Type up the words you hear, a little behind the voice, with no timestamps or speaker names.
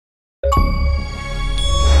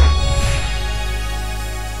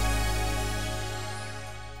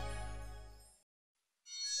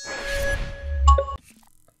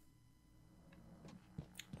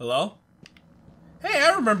Hello? Hey,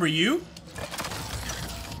 I remember you.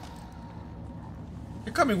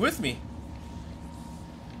 You're coming with me.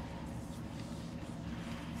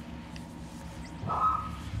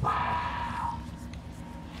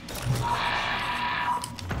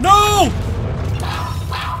 No!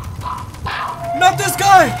 Not this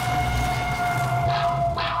guy!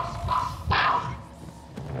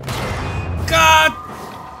 God!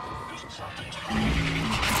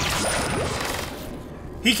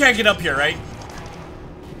 He can't get up here, right?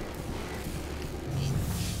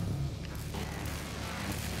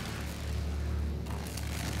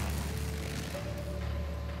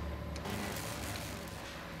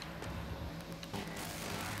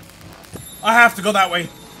 I have to go that way.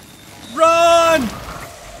 Run!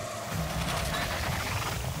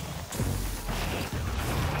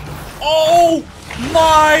 Oh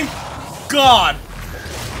my God!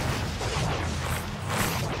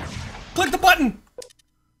 Click the button!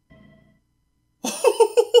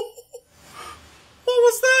 What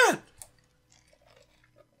was that?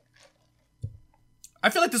 I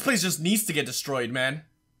feel like this place just needs to get destroyed, man.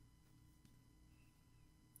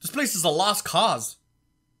 This place is a lost cause.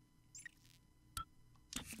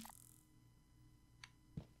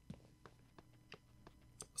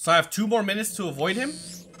 So I have 2 more minutes to avoid him?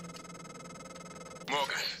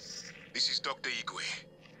 Morgan, this is Dr. Igwe.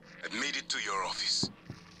 I've made it to your office.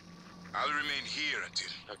 I'll remain here until...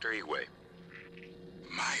 Dr. Igwe.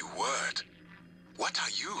 My word. What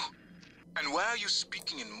are you? And why are you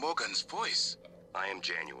speaking in Morgan's voice? I am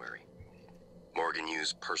January. Morgan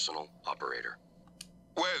Yu's personal operator.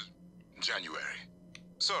 Well, January.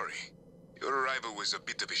 Sorry. Your arrival was a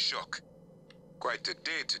bit of a shock. Quite a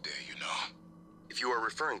day today, you know. If you are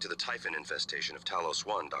referring to the typhon infestation of Talos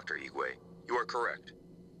 1, Dr. Igwe, you are correct.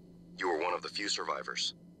 You were one of the few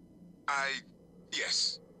survivors.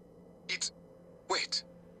 Yes. Wait.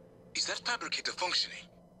 Is that fabricator functioning?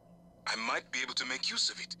 I might be able to make use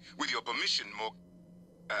of it. With your permission,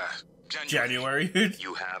 January.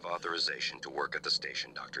 You have authorization to work at the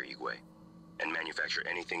station, Dr. Igwe, and manufacture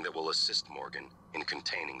anything that will assist Morgan in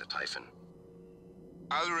containing the typhon.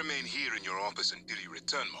 I'll remain here in your office until you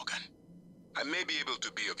return, Morgan. I may be able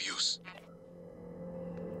to be of use.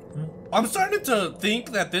 I'm starting to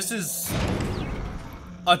think that this is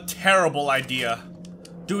a terrible idea.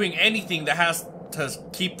 Doing anything that has to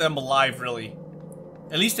keep them alive, really.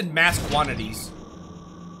 At least in mass quantities.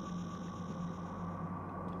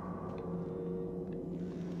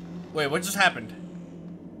 Wait, what just happened?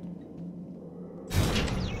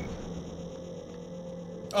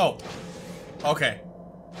 Oh. Okay.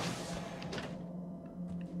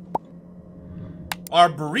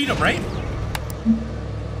 Arboretum, right?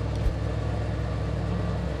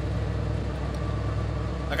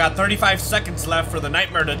 I got 35 seconds left for the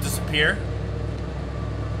nightmare to disappear.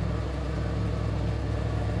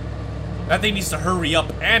 That thing needs to hurry up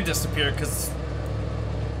and disappear, because...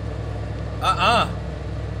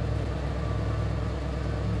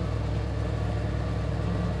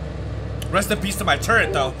 Rest in peace to my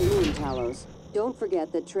turret, though. Talos. Don't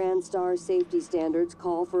forget that TranStar safety standards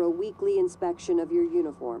call for a weekly inspection of your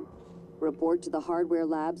uniform. Report to the hardware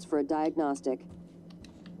labs for a diagnostic.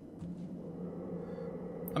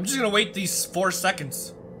 I'm just gonna wait these 4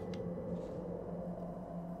 seconds.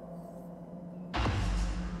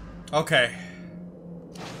 Okay.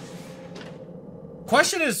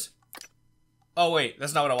 Question is... Oh wait,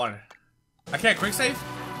 that's not what I wanted. I can't quick save?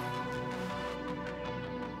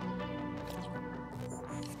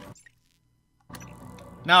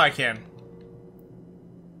 Now I can.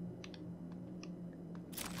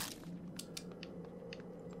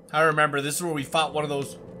 I remember, this is where we fought one of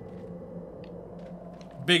those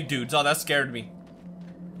big dudes. Oh, that scared me.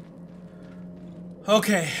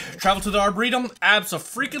 Okay, travel to the Arboretum.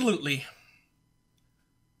 Abso-freaking-lutely.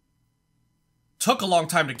 Took a long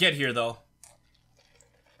time to get here, though.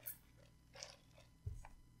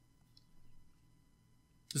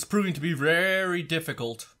 It's proving to be very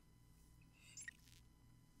difficult.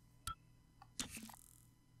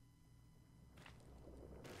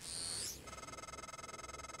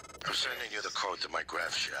 I'm sending you the code to my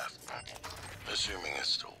graph shaft, assuming it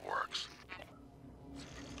still works.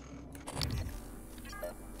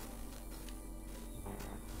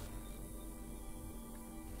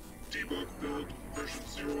 Debug build version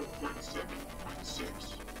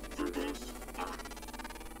 0.7.6. Verbose on.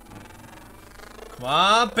 Come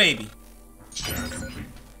on, baby. Scan complete.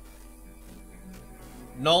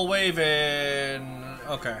 Null wave and...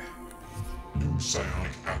 Okay. New psionic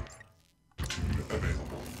aptitude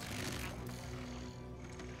available.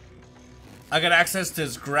 I got access to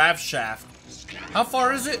his grav shaft. How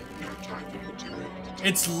far is it? Typhon material detected.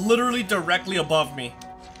 It's literally directly above me.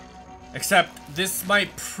 Except this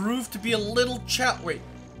might prove to be a little wait.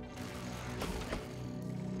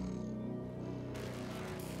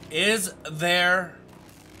 Is there...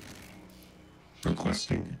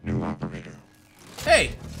 Requesting new operator.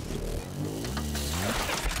 Hey!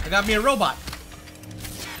 I got me a robot.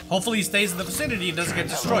 Hopefully he stays in the vicinity and doesn't get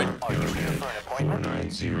destroyed. Are you here for an appointment?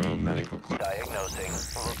 490 medical class. Diagnosing.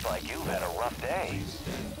 Looks like you've had a rough day.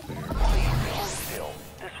 Please hold still.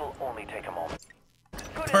 This will only take a moment.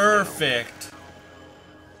 Perfect.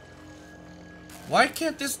 Why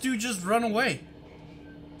can't this dude just run away?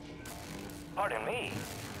 Pardon me.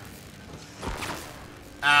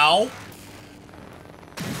 Ow.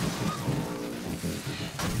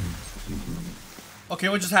 Okay,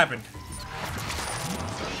 what just happened?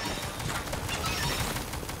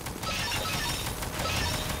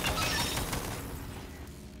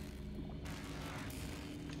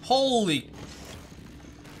 Holy...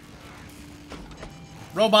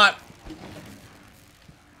 Robot.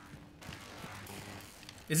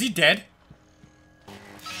 Is he dead?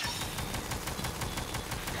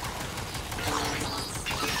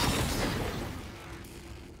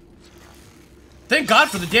 Thank God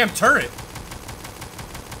for the damn turret.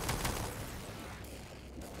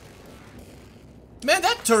 Man,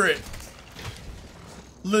 that turret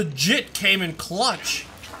legit came in clutch.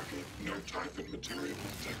 Target, no type and material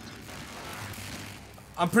detected.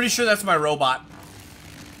 I'm pretty sure that's my robot.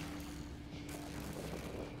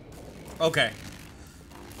 Okay.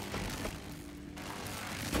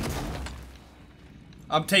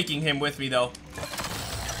 I'm taking him with me, though.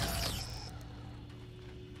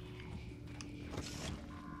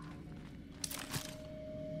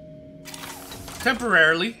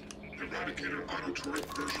 Temporarily. Eradicator auto turret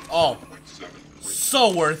version Oh. 1.7.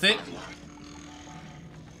 So worth it.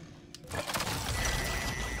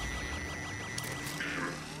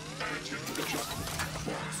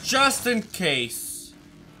 Just in case.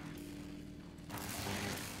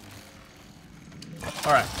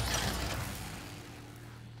 Alright.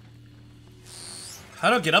 How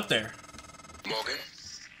do I get up there? Morgan,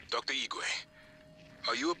 Dr. Igwe,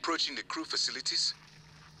 are you approaching the crew facilities?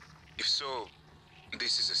 If so,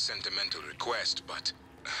 this is a sentimental request, but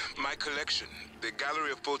my collection, the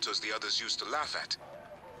gallery of photos the others used to laugh at.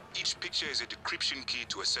 Each picture is a decryption key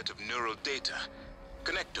to a set of neural data,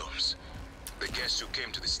 connectomes, the guests who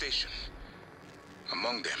came to the station.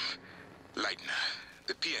 Among them, Leitner,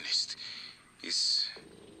 the pianist, is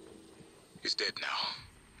dead now.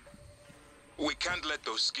 We can't let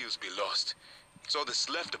those skills be lost. It's all that's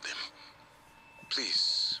left of them.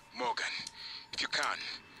 Please, Morgan, if you can,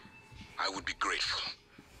 I would be grateful.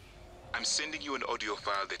 I'm sending you an audio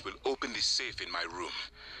file that will open this safe in my room.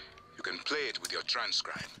 You can play it with your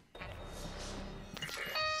transcribe.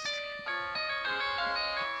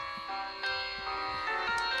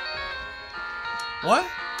 What?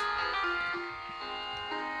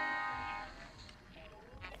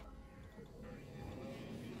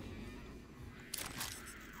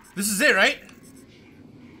 This is it, right?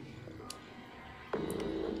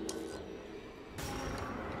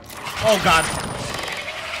 Oh God.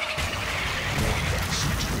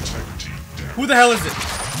 Who the hell is it?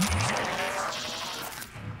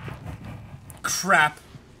 Crap.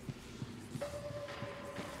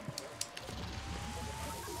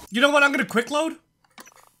 You know what? I'm gonna quick load.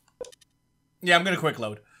 Yeah, I'm gonna quick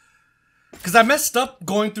load. Cause I messed up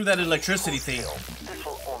going through that electricity thing. This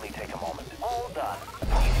will only take a moment. All done.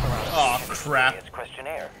 Oh crap. It's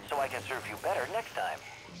questionnaire, so I can serve you better next time.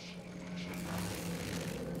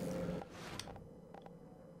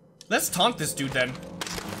 Let's taunt this dude then.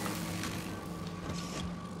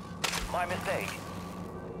 My mistake.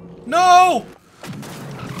 No!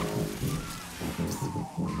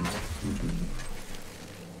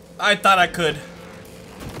 I thought I could.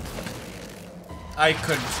 I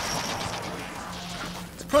couldn't.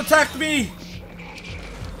 Protect me!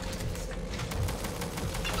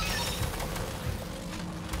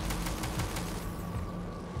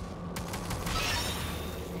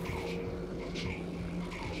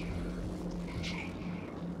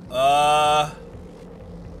 Are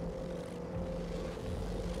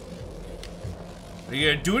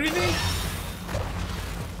you gonna do anything?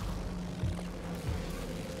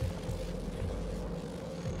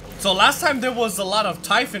 So last time there was a lot of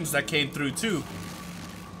typhons that came through too.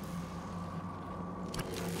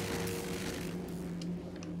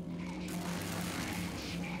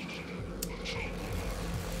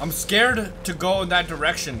 I'm scared to go in that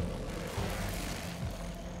direction.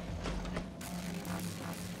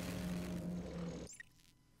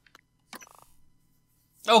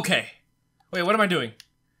 Okay. Wait, what am I doing?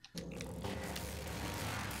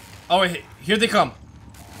 Oh wait, here they come.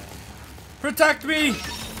 Protect me!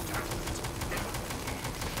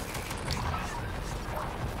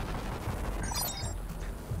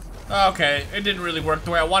 Okay, it didn't really work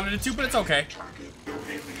the way I wanted it to, but it's okay. Target, no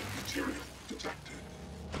alien material detected.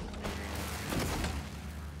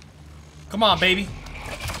 Come on, baby.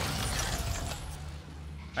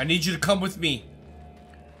 I need you to come with me.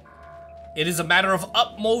 It is a matter of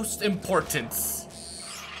utmost importance.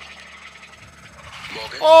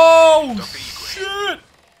 Morgan? Oh, Dr. Igwe, shit!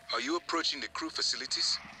 are you approaching the crew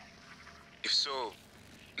facilities? If so,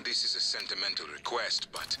 this is a sentimental request,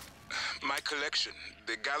 but my collection,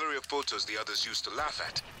 the gallery of photos the others used to laugh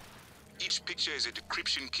at. Each picture is a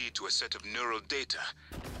decryption key to a set of neural data,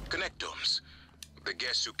 connectomes, the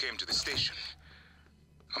guests who came to the station.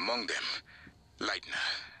 Among them, Leitner,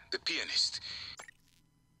 the pianist.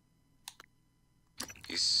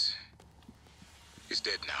 He's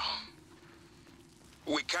dead now.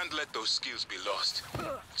 We can't let those skills be lost.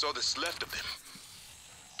 It's all that's left of them.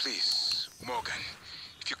 Please, Morgan,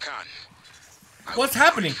 if you can. What's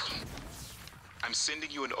happening? I'm sending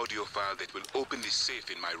you an audio file that will open this safe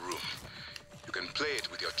in my room. You can play it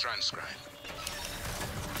with your transcribe.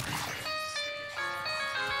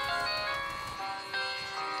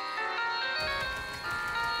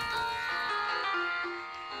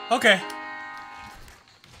 Okay.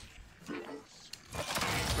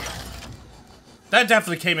 That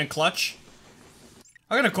definitely came in clutch.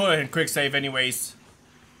 I'm gonna go ahead and quick save anyways.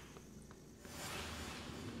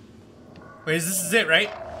 Wait, this is it, right?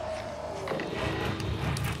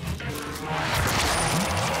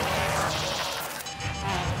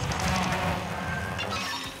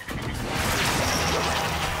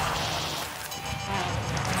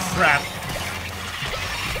 Crap.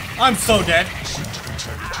 I'm so dead.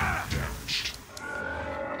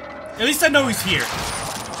 At least I know he's here.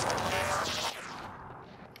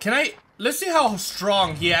 Can I... Let's see how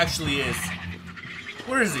strong he actually is.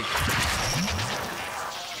 Where is he?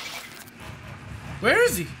 Where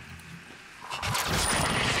is he?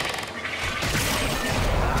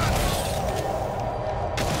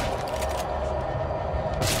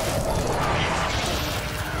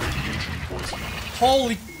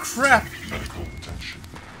 Holy crap.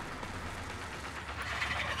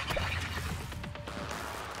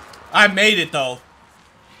 I made it though.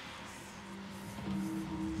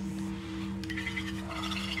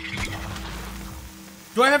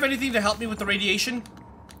 Do I have anything to help me with the radiation?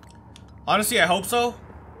 Honestly, I hope so.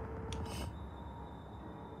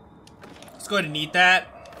 Let's go ahead and eat that.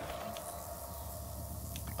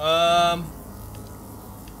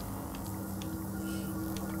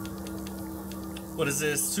 What is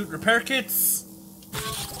this? Suit repair kits?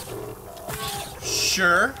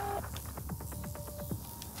 Sure.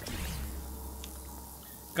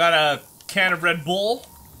 Got a can of Red Bull.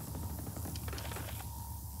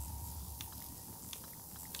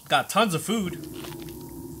 Got tons of food.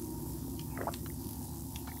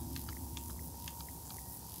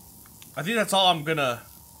 I think that's all I'm gonna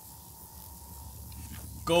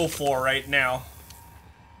go for right now.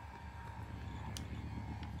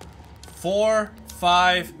 4,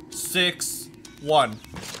 5, 6, 1.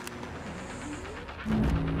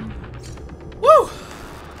 Woo!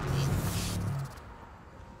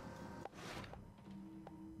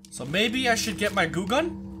 So maybe I should get my goo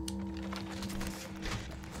gun?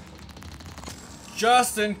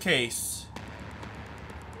 Just in case.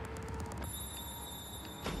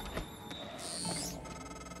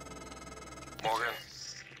 Morgan,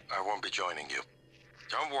 I won't be joining you.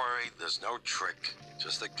 Don't worry, there's no trick.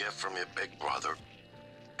 Just a gift from your big brother.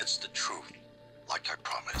 It's the truth, like I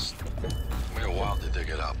promised. It took me a while to dig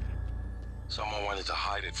it up. Someone wanted to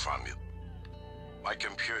hide it from you. My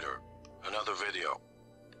computer, another video.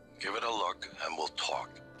 Give it a look and we'll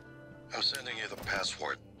talk. I'm sending you the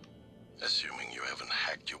password. Assuming you haven't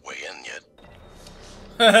hacked your way in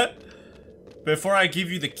yet. Before I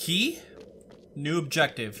give you the key, new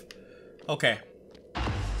objective. Okay.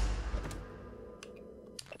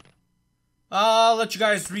 I'll let you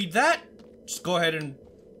guys read that. Just go ahead and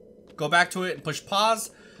go back to it and push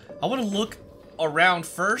pause. I want to look around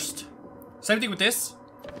first. Same thing with this.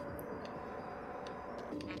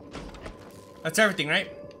 That's everything,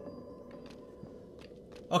 right?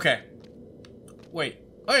 Okay. Wait.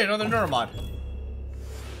 Oh yeah, another neuromod.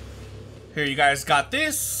 Here, you guys got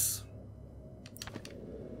this.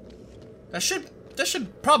 That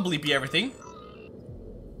should probably be everything.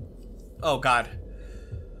 Oh god.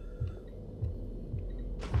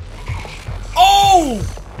 Oh!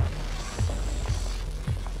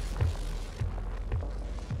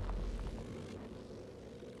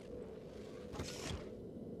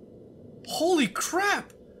 Holy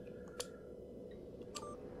crap!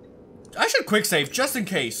 I should quick save just in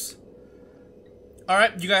case.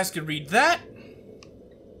 Alright, you guys can read that.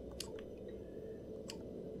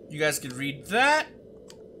 You guys can read that.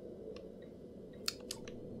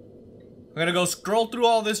 I'm gonna go scroll through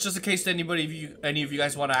all this just in case any of you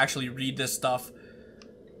guys want to actually read this stuff.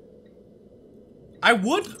 I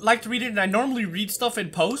would like to read it, and I normally read stuff in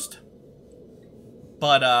post.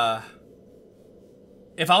 But,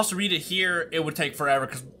 if I was to read it here, it would take forever,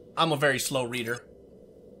 because I'm a very slow reader.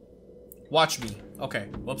 Watch me. Okay.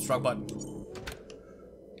 Whoops, wrong button.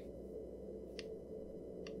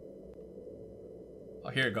 Oh,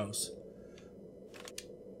 here it goes.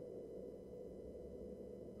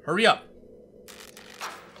 Hurry up.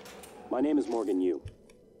 My name is Morgan Yu.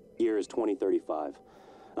 Year is 2035.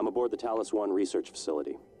 I'm aboard the Talus 1 research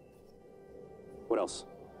facility. What else?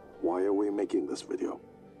 Why are we making this video?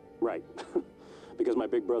 Right. Because my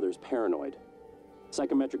big brother is paranoid.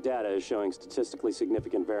 Psychometric data is showing statistically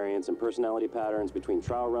significant variance in personality patterns between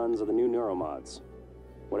trial runs of the new neuromods.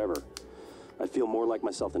 Whatever. I feel more like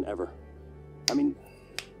myself than ever. I mean,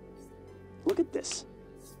 look at this.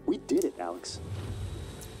 We did it, Alex.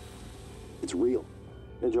 It's real.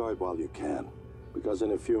 Enjoy it while you can, because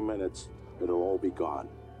in a few minutes, it'll all be gone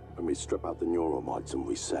when we strip out the neuromods and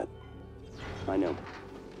reset. I know,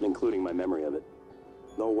 including my memory of it.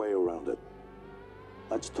 No way around it.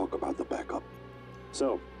 Let's talk about the backup.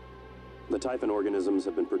 So, the Typhon organisms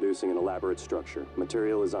have been producing an elaborate structure.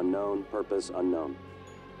 Material is unknown, purpose unknown.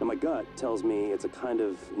 And my gut tells me it's a kind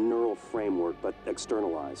of neural framework, but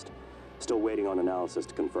externalized. Still waiting on analysis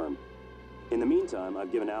to confirm. In the meantime,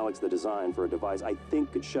 I've given Alex the design for a device I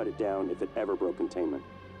think could shut it down if it ever broke containment.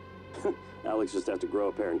 Alex just has to grow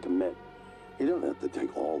a pair and commit. You don't have to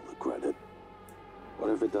take all the credit. What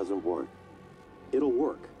if it doesn't work? It'll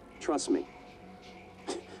work. Trust me.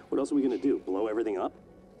 What else are we gonna do? Blow everything up?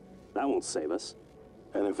 That won't save us.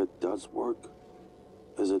 And if it does work,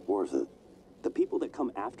 is it worth it? The people that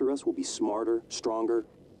come after us will be smarter, stronger,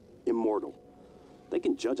 immortal. They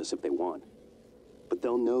can judge us if they want. But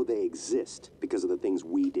they'll know they exist because of the things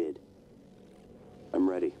we did. I'm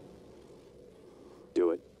ready.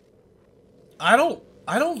 Do it. I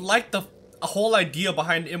don't like the whole idea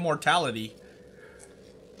behind immortality.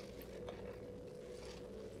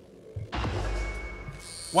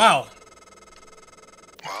 Wow.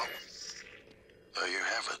 Well, there you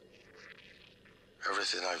have it.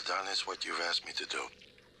 Everything I've done is what you've asked me to do.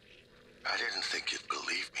 I didn't think you'd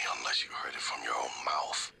believe me unless you heard it from your own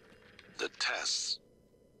mouth. The tests,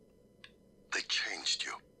 they changed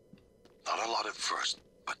you. Not a lot at first,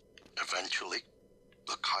 but eventually,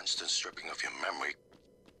 the constant stripping of your memory,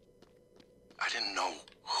 I didn't know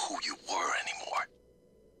who you were anymore.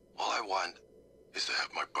 All I want is to have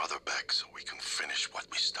my brother back so we can finish what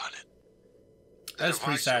we started. That's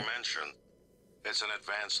pretty sad. The device you mentioned, it's an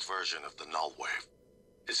advanced version of the null wave.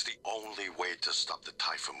 It's the only way to stop the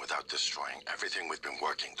Typhon without destroying everything we've been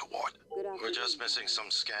working toward. We're just missing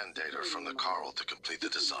some scan data from the coral to complete the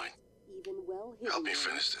design. Help me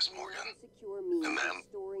finish this, Morgan. And then,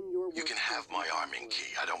 you can have my arming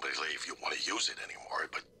key. I don't believe you want to use it anymore,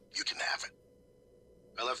 but you can have it.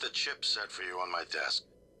 I left the chip set for you on my desk.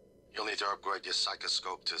 You'll need to upgrade your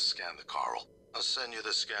psychoscope to scan the coral. I'll send you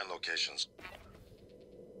the scan locations.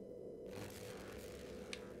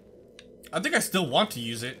 I think I still want to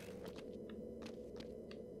use it.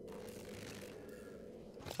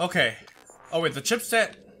 Okay. Oh wait, the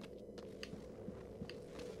chipset.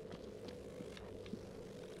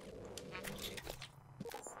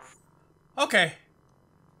 Okay.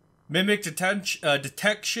 Mimic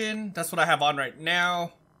detection. That's what I have on right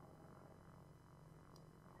now.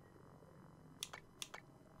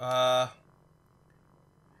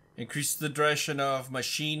 Increase the duration of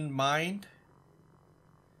machine mind.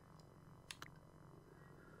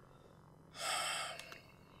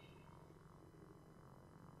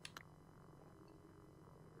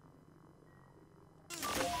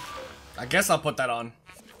 I guess I'll put that on.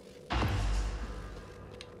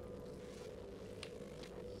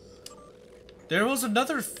 There was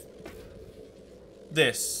another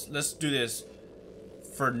this. Let's do this.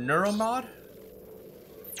 For Neuromod?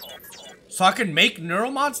 So I can make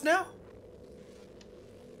Neuromods now?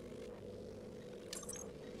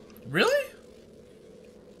 Really?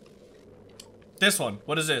 This one.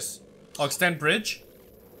 What is this? Oh, extend bridge?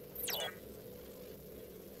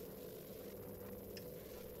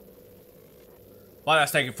 Wow,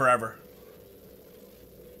 that's taking forever.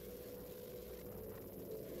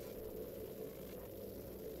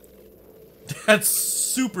 That's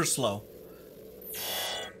super slow.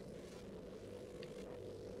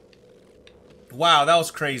 Wow, that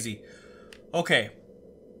was crazy. Okay.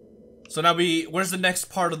 So now where's the next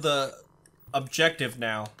part of the objective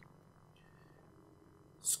now?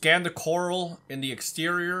 Scan the coral in the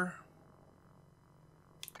exterior.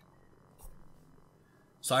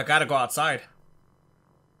 So I gotta go outside.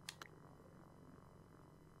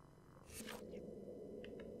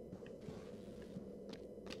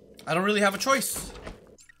 I don't really have a choice.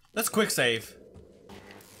 Let's quick save.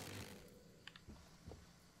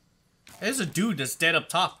 There's a dude that's dead up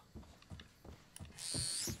top.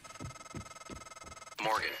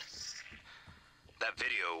 Morgan, that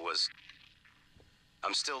video was...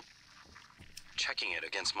 I'm still checking it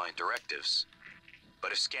against my directives.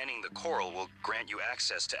 But if scanning the coral will grant you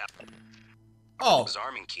access to Al's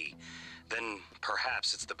arming key, then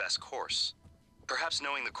perhaps it's the best course. Perhaps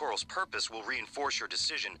knowing the coral's purpose will reinforce your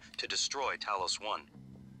decision to destroy Talos 1.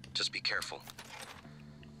 Just be careful.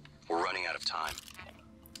 We're running out of time.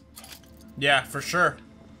 Yeah, for sure.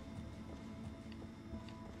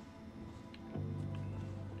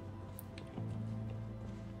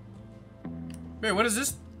 Wait, what is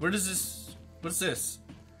this? Where does this... What's this?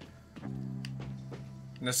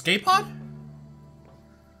 An escape pod?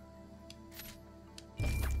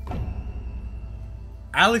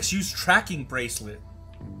 Alex used tracking bracelet.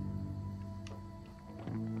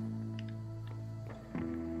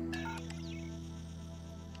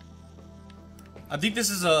 I think this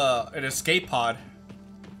is an escape pod.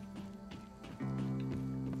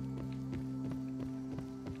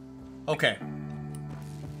 Okay.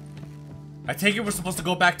 I take it we're supposed to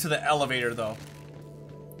go back to the elevator though.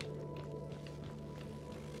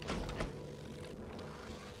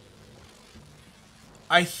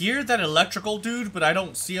 I hear that electrical dude, but I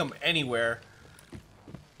don't see him anywhere.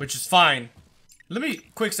 Which is fine. Let me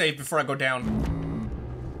quick save before I go down.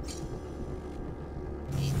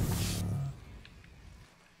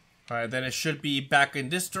 Alright, then it should be back in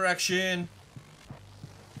this direction.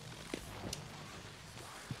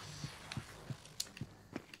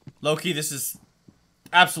 Loki, this is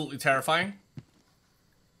absolutely terrifying.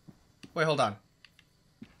 Wait, hold on.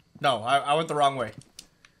 No, I went the wrong way.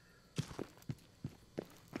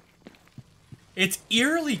 It's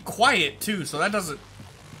eerily quiet, too, so that doesn't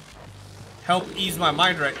help ease my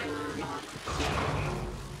mind right.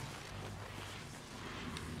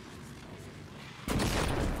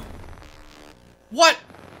 What?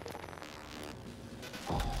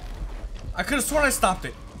 I could have sworn I stopped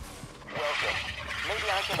it. Welcome. Maybe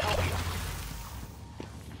I can help you.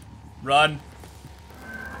 Run.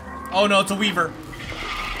 Oh no, it's a Weaver.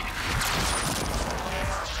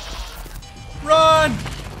 Run!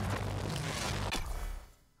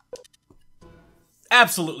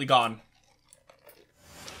 Absolutely gone.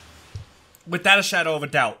 Without a shadow of a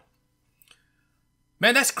doubt.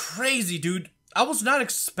 Man, that's crazy, dude. I was not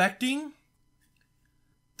expecting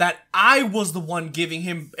that I was the one giving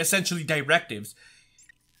him essentially directives.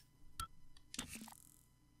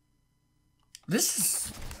 This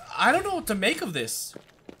is... I don't know what to make of this.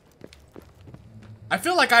 I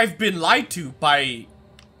feel like I've been lied to by...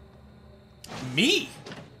 me.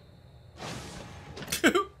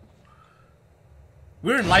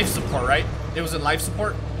 We're in life support, right? It was in life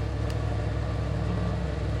support?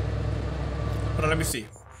 Hold on, let me see.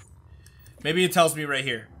 Maybe it tells me right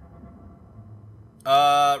here.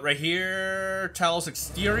 Right here, Talos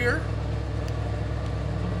exterior.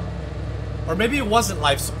 Or maybe it wasn't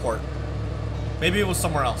life support. Maybe it was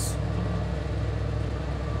somewhere else.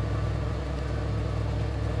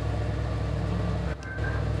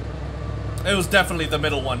 It was definitely the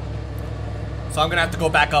middle one. So I'm gonna have to go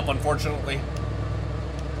back up, unfortunately.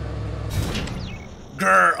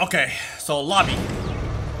 Grr, okay, so lobby.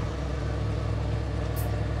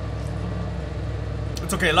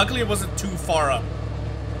 It's okay, luckily it wasn't too far up.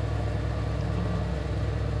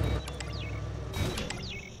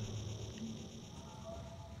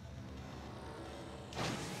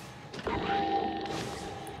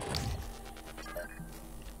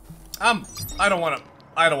 I don't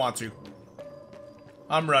want to.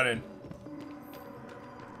 I'm running.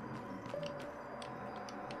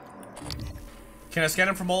 Can I scan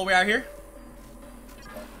him from all the way out here?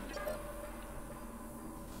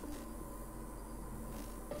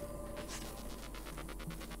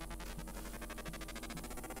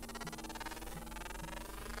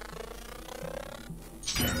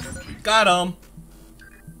 Got him.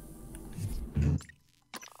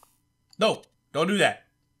 No, don't do that.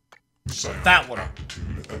 That one.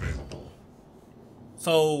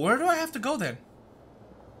 So where do I have to go then?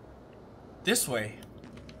 This way.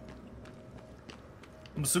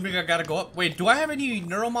 I'm assuming I gotta go up. Wait, do I have any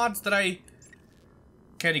neuromods that I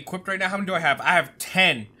can equip right now? How many do I have? I have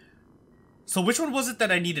 10. So which one was it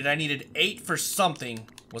that I needed? I needed 8 for something.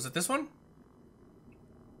 Was it this one?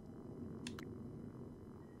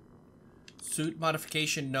 Suit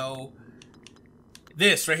modification, no.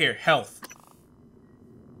 This right here, health.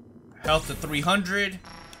 Health to 300.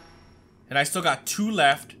 And I still got 2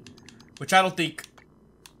 left, which I don't think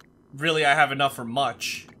really I have enough for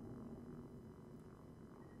much.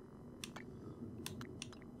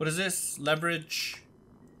 What is this? Leverage.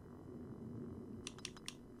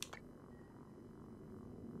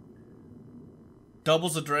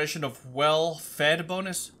 Doubles the duration of well-fed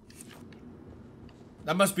bonus.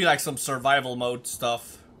 That must be like some survival mode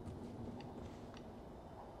stuff.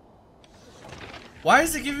 Why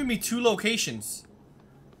is it giving me 2 locations?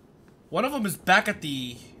 One of them is back at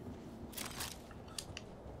the...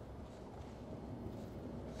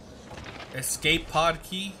 escape pod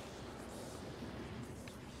key.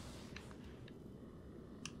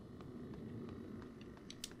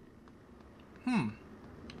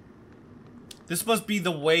 This must be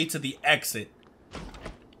the way to the exit.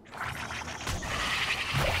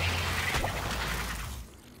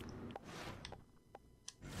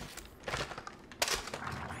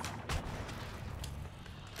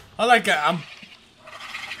 I like it.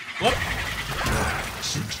 Whoop.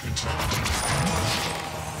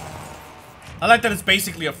 I like that it's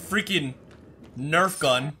basically a freaking Nerf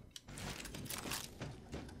gun.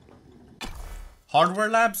 Hardware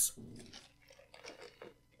labs?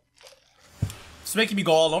 It's making me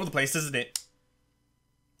go all over the place, isn't it?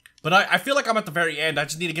 But I feel like I'm at the very end. I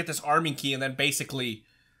just need to get this arming key and then basically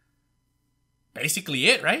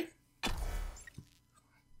it, right?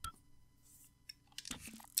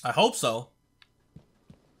 I hope so.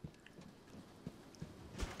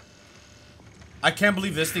 I can't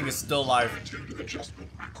believe this thing is still alive.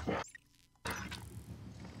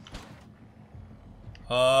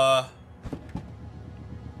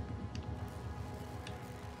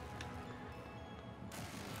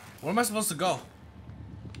 Where am I supposed to go?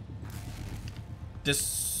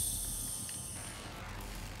 This...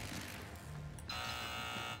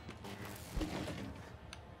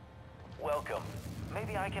 Welcome.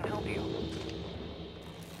 Maybe I can help you.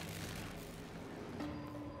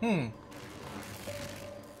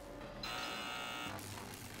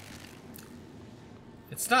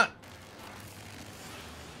 It's not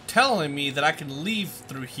telling me that I can leave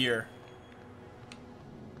through here.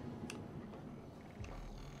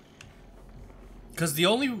 Because the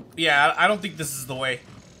only... yeah, I don't think this is the way.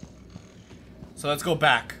 So let's go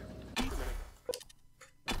back.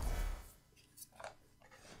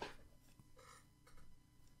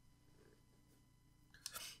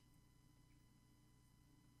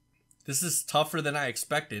 This is tougher than I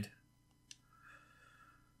expected.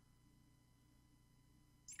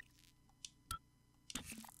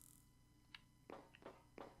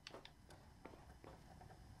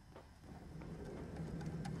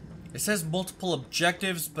 It says multiple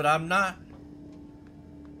objectives, but I'm not...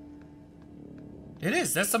 It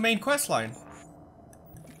is, that's the main quest line.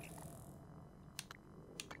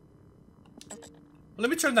 Let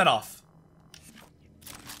me turn that off.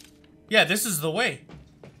 Yeah, this is the way.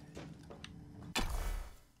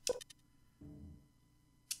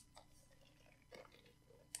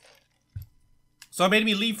 So it made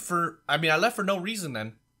me leave for... I mean, I left for no reason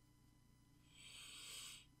then.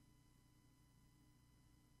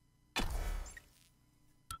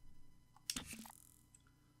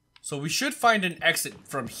 So we should find an exit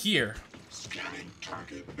from here. Scanning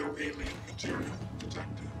target, no alien material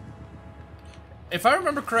detected. If I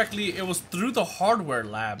remember correctly, it was through the hardware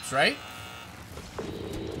labs, right?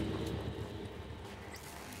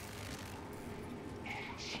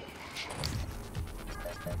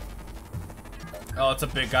 Oh, it's a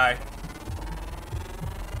big guy.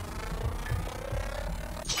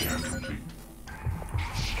 Scan complete.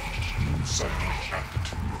 New silent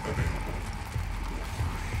aptitude available.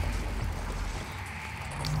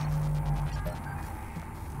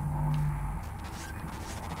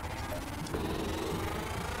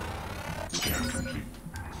 Scan complete.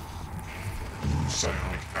 New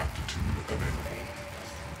silent aptitude available.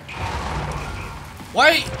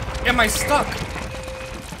 Why am I stuck?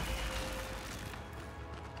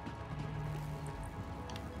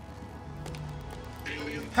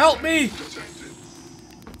 Help me!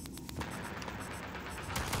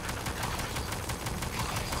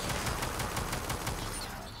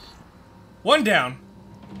 One down.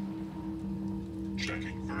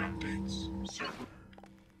 Checking for updates.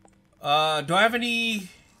 Do I have any...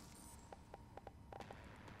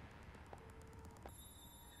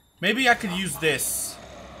 Maybe I could use this.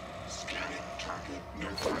 Scanning target, no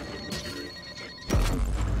alien material detected.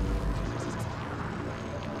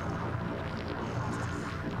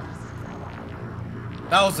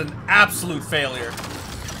 That was an absolute failure.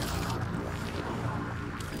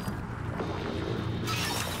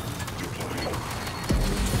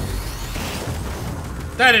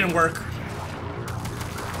 That didn't work.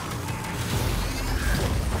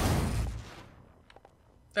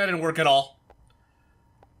 That didn't work at all.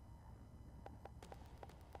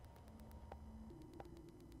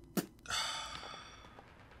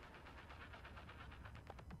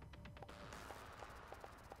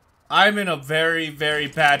 I'm in a very, very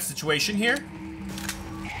bad situation here.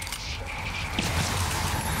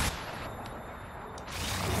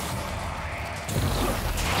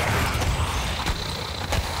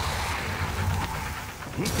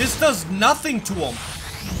 This does nothing to him.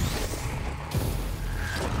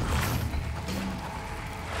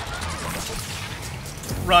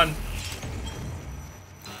 Run.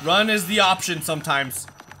 Run is the option sometimes.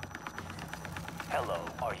 Hello,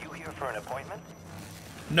 are you here for an appointment?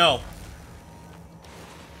 No.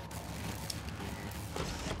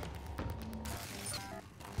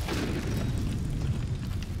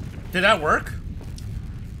 Did that work?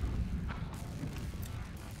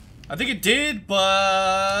 I think it did, but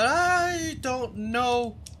I don't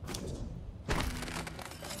know.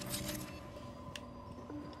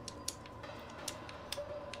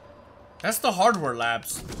 That's the hardware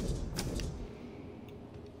labs.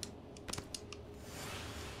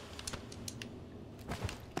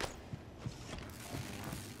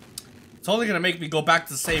 It's only gonna make me go back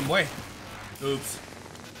the same way. Oops.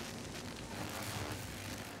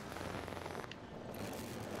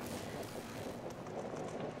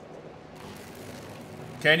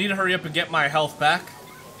 Okay, I need to hurry up and get my health back.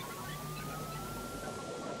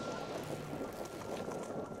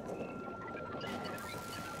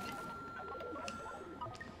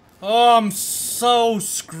 Oh, I'm so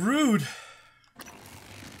screwed.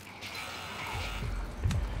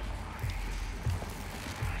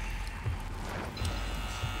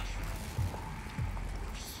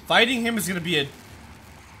 Fighting him is gonna be a...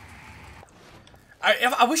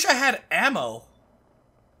 I wish I had ammo.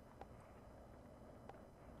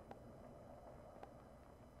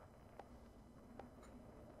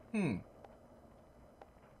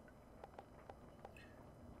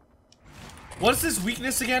 What is this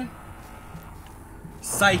weakness again?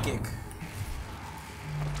 Psychic.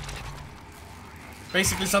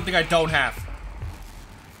 Basically something I don't have.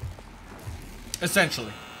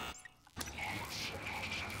 Essentially.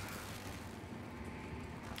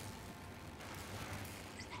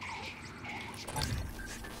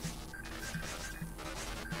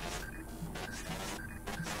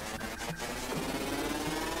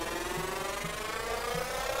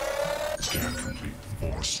 Scan complete.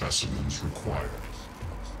 4 specimens required.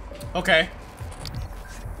 Okay.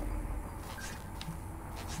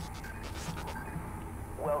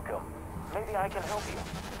 Welcome. Maybe I can help you.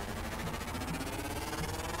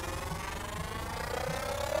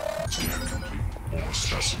 Scan complete. 4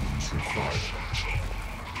 specimens required.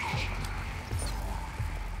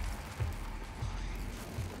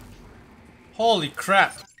 Holy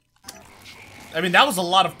crap. I mean, that was a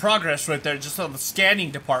lot of progress right there, just on the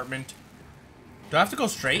scanning department. Do I have to go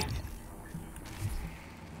straight?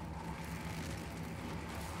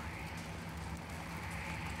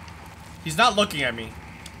 He's not looking at me.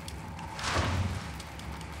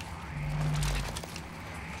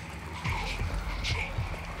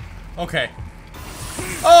 Okay.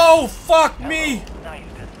 Oh, fuck me! Nice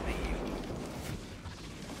to see you.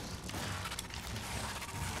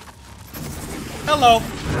 Hello.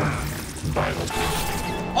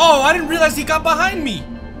 Oh, I didn't realize he got behind me.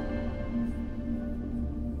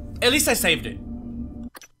 At least I saved it.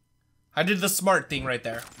 I did the smart thing right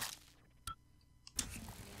there.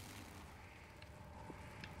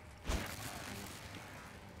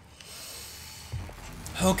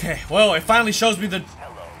 Okay, well, it finally shows me the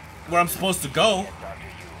where I'm supposed to go.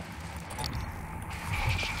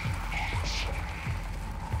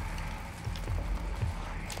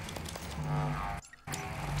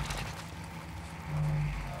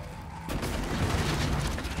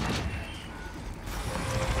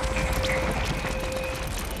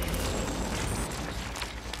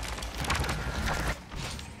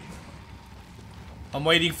 I'm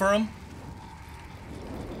waiting for him.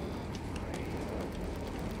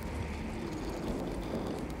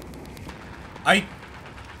 I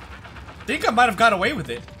think I might have got away with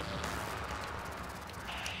it.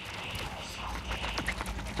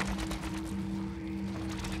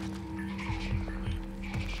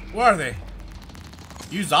 Where are they?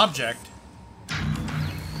 Use object.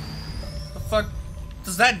 The fuck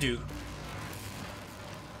does that do?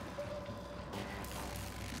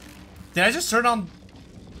 Did I just turn on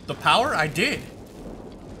the power? I did.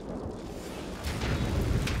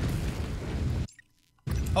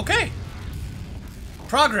 Okay.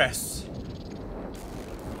 Progress.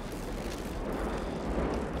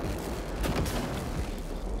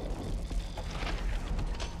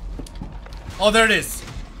 Oh, there it is.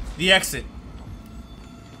 The exit.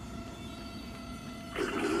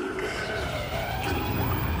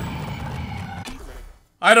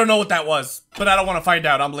 I don't know what that was, but I don't want to find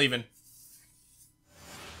out. I'm leaving.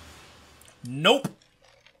 Nope.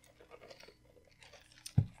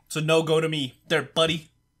 It's a no-go to me there, buddy.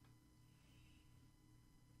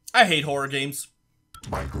 I hate horror games.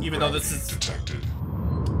 Even though this is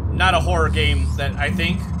not a horror game that I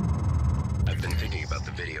think. I've been thinking about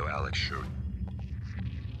the video Alex showed.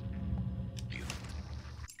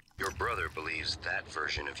 Your brother believes that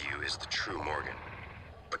version of you is the true Morgan.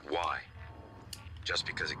 But why? Just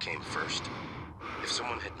because it came first? If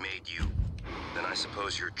someone had made you, then I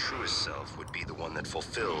suppose your truest self would be the one that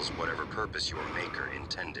fulfills whatever purpose your maker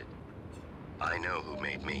intended. I know who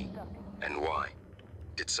made me, and why.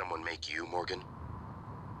 Did someone make you, Morgan?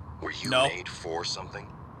 Were you made for something?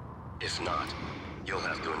 If not, you'll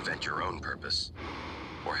have to invent your own purpose,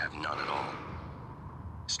 or have none at all.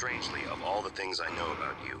 Strangely, of all the things I know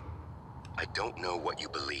about you, I don't know what you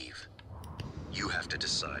believe. You have to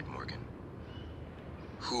decide, Morgan.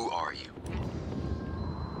 Who are you?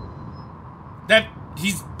 That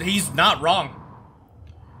he's not wrong.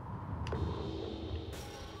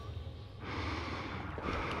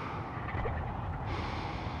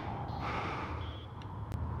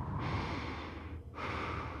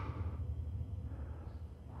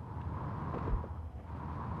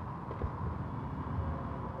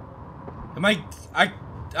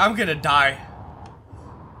 I'm gonna die.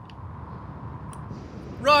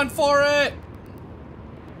 Run for it!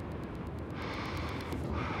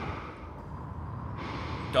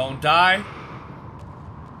 Don't die.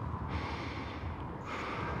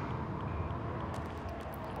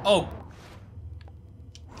 Oh.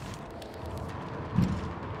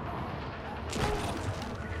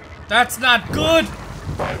 That's not good!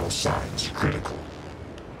 Vital signs critical.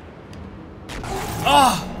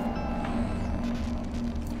 Ah!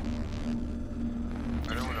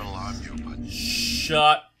 I don't want to alarm you, but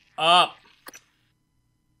Shut up.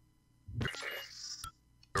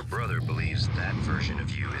 Your brother believes that version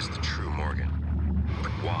of you is the true Morgan.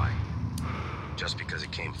 But why? Just because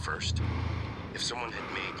it came first? If someone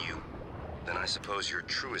had made you, then I suppose your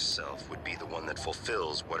truest self would be the one that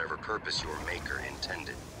fulfills whatever purpose your maker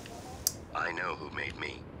intended. I know who made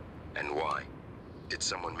me, and why. Did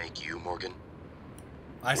someone make you, Morgan?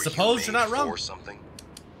 I Were suppose you you're not made wrong. for something?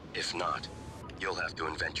 If not, you'll have to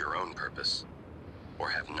invent your own purpose, or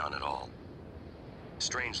have none at all.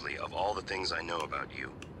 Strangely, of all the things I know about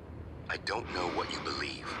you, I don't know what you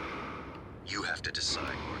believe. You have to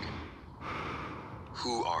decide, Morgan.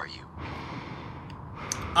 Who are you?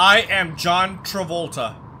 I am John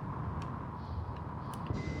Travolta.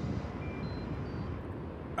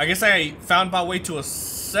 I guess I found my way to a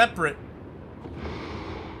separate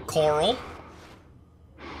coral.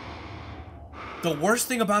 The worst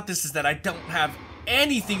thing about this is that I don't have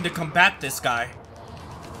anything to combat this guy.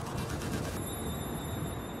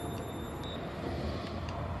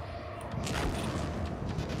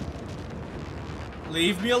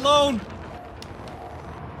 Leave me alone.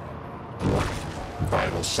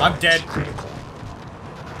 Vital signs I'm dead. critical.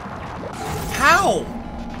 How?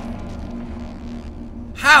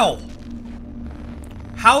 How?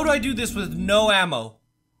 How do I do this with no ammo?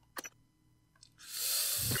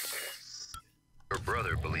 Your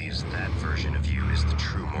brother believes that version of you is the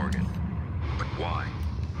true Morgan. But why?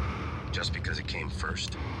 Just because it came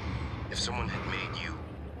first? If someone had made you,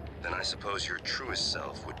 then I suppose your truest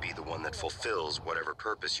self would be the one that fulfills whatever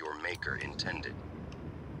purpose your maker intended.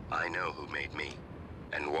 I know who made me,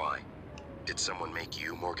 and why. Did someone make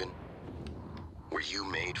you, Morgan? Were you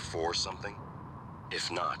made for something?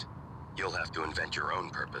 If not, you'll have to invent your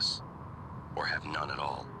own purpose, or have none at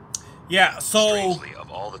all. Yeah, so... Strangely,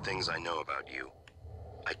 of all the things I know about you,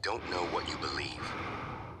 I don't know what you believe.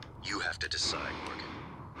 You have to decide, Morgan.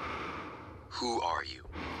 Who are you?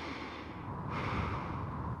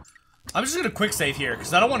 I'm just gonna quick save here,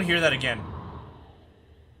 because I don't want to hear that again.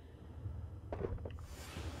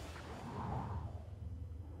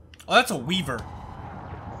 Oh, that's a weaver.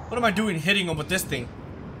 What am I doing hitting him with this thing?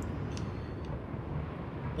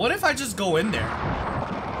 What if I just go in there?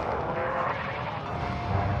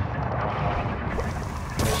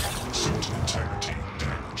 Facility integrity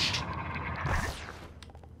damaged.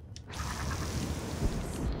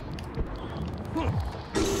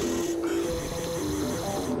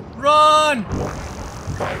 Run!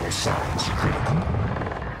 Vital signs critical.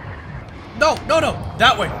 No, no, no!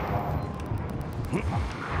 That way!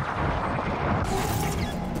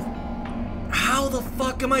 the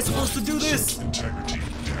fuck am I supposed to do this? Integrity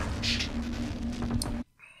damaged.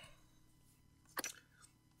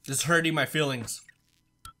 Just hurting my feelings.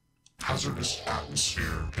 Hazardous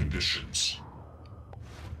atmosphere conditions.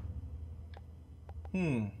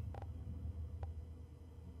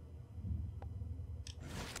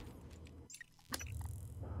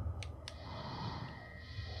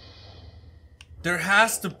 There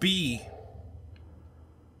has to be.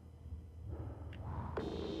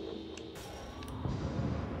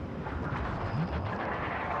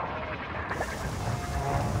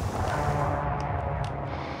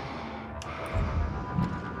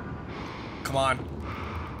 Come on.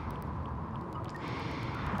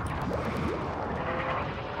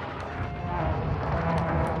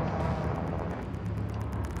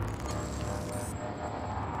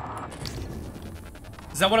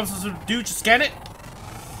 Is that what I'm supposed to do? Just scan it?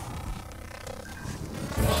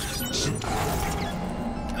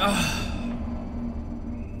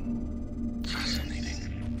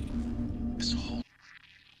 Fascinating. This whole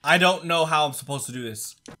I don't know how I'm supposed to do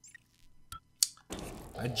this.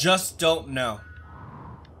 I just don't know.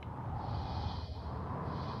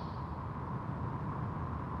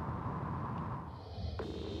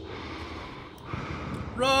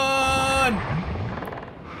 Run!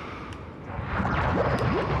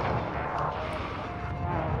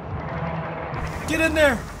 Get in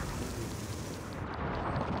there!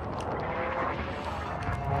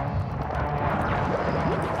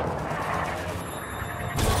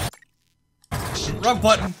 Wrong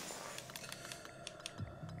button.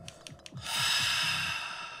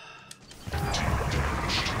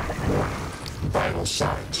 Vital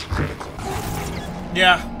signs critical.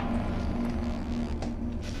 Yeah.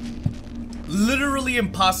 Literally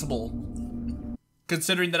impossible.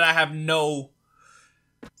 Considering that I have no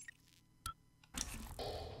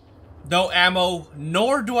ammo,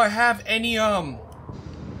 nor do I have any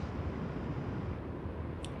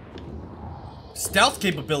stealth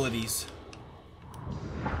capabilities.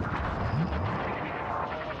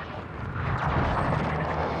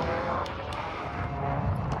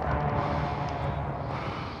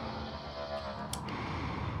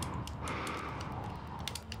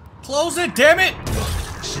 Close it, damn it!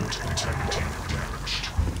 Suit integrity damaged.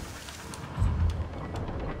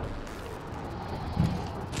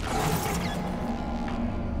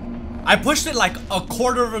 I pushed it like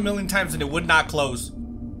 250,000 times and it would not close.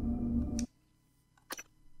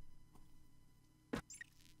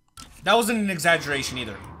 That wasn't an exaggeration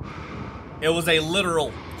either. It was a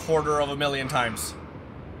literal 250,000 times.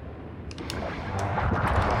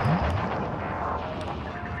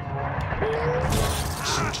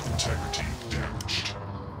 Suit integrity damaged.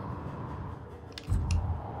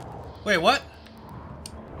 Wait, what?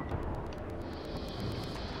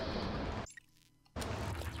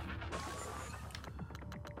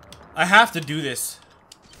 I have to do this.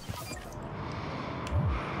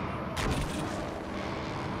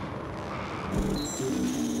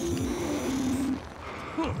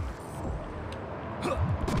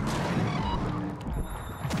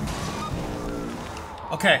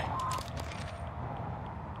 Okay.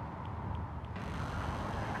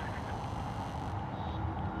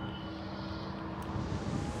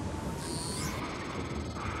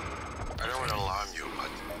 I don't want to alarm you,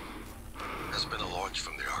 but there's been a launch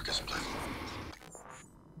from the Argus platform.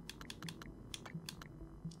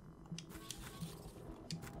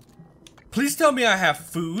 Please tell me I have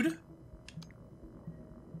food.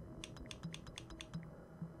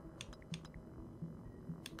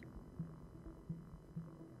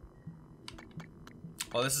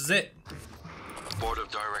 Well, this is it. Board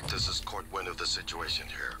of Directors has caught wind of the situation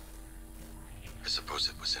here. I suppose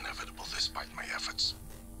it was inevitable despite my efforts.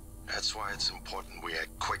 That's why it's important we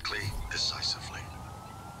act quickly, decisively.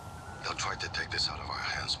 They'll try to take this out of our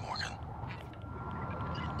hands, Morgan.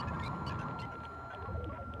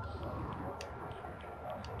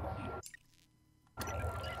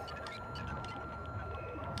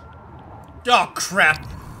 Oh, crap.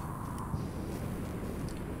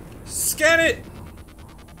 Scan it.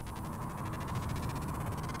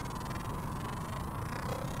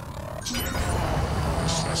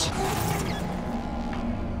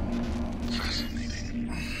 Fascinating.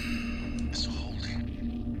 It's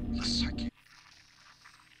holding the psyche.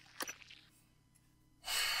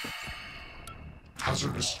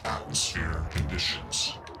 Hazardous atmosphere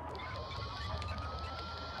conditions.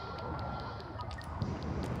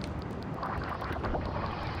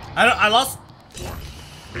 I lost.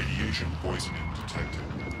 Radiation poisoning detected.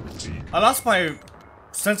 Fatigue. I lost my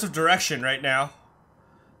sense of direction right now.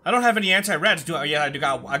 I don't have any anti-rats, do I? Yeah, I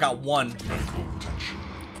got one. Medical attention.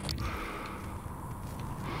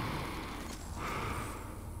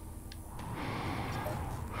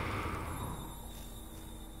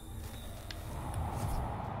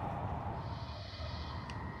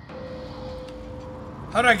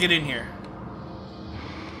 How do I get in here?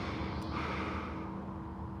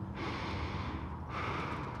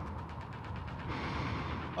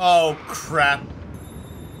 Oh, crap.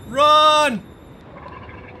 Run!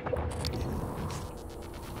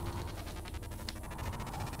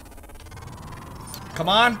 Come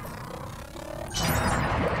on.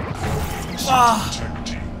 Ah.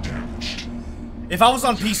 If I was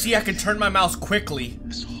on PC, I could turn my mouse quickly.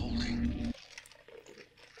 It's holding.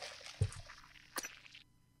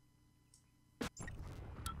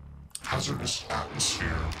 Hazardous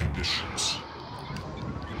atmosphere conditions.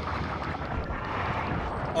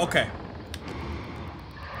 Okay.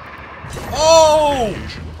 Oh!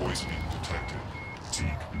 Agent poisoning detected. Seek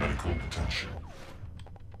medical attention.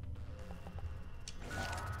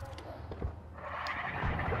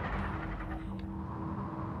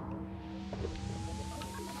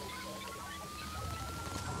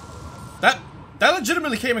 That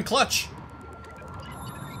legitimately came in clutch.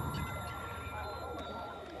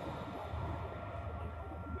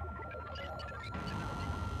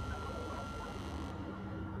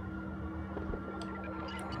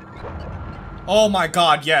 Oh my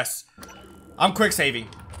god, yes. I'm quick saving.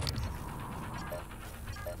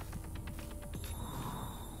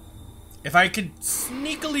 If I could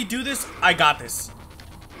sneakily do this, I got this.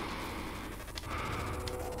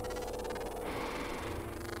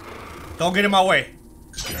 Don't get in my way.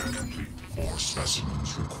 Scan complete. 4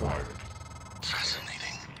 specimens required.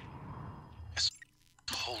 Fascinating. It's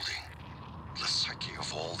holding the psyche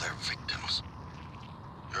of all their victims.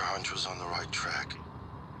 Your hunch was on the right track.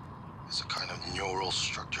 It's a kind of neural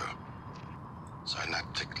structure.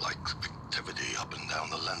 Synaptic-like activity up and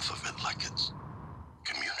down the length of it, like it's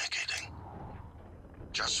communicating.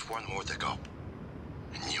 Just one more to go.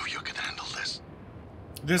 I knew you could handle this.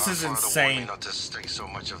 This is insane. Not to stake so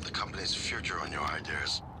much of the company's future on your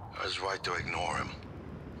ideas. I was right to ignore him.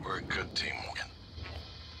 We're a good team, Morgan.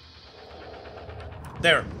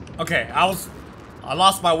 There. Okay, I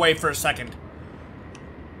lost my way for a second.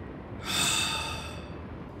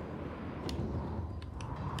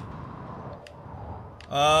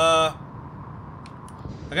 I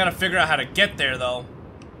gotta figure out how to get there, though.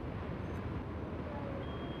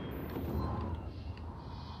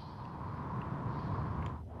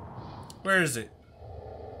 Where is it?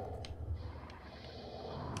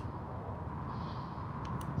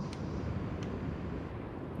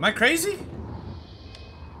 Am I crazy?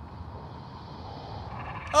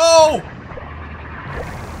 Oh!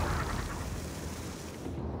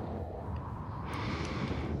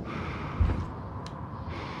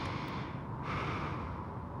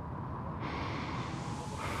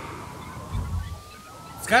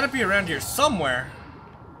 It's gotta be around here somewhere.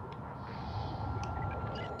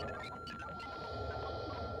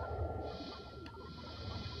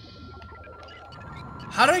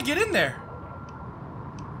 How do I get in there?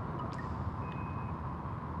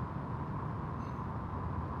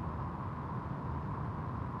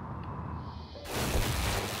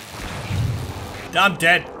 I'm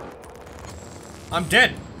dead. I'm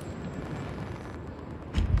dead.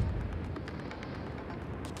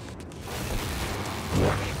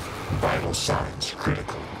 Warning. Vital signs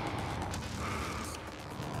critical.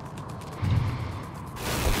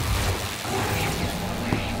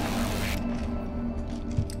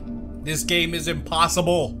 This game is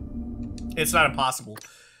impossible. It's not impossible.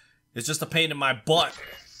 It's just a pain in my butt.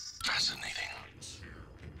 Fascinating.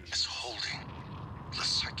 It's holding the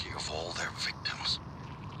psyche of all their victims.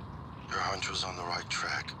 Your hunch was on the right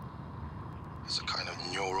track. It's a kind of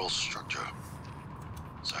neural structure.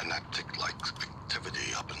 Synaptic-like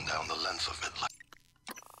activity up and down the length of it, like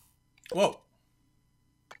Whoa.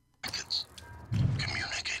 it's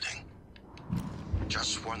communicating.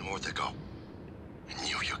 Just one more to go. I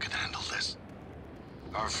knew you could handle this.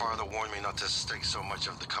 Our father warned me not to stake so much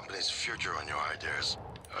of the company's future on your ideas.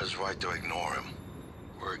 I was right to ignore him.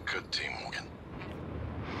 We're a good team, Morgan.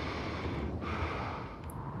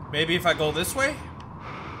 Maybe if I go this way?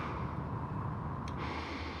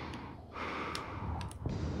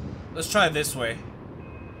 Let's try this way.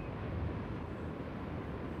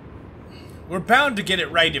 We're bound to get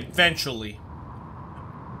it right eventually.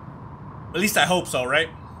 At least I hope so, right?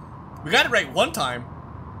 We got it right one time.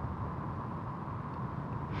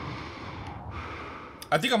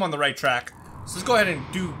 I think I'm on the right track. So let's go ahead and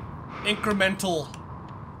do incremental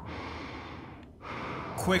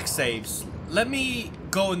quick saves. Let me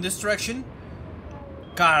go in this direction.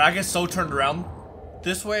 God, I get so turned around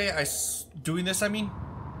this way. Doing this, I mean.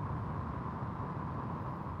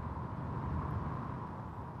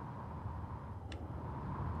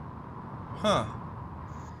 Huh.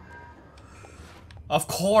 Of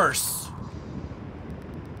course.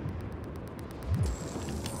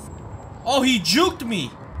 Oh, he juked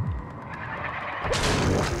me.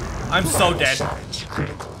 I'm so dead. Signs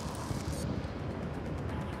critical.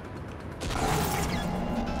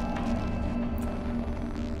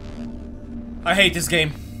 I hate this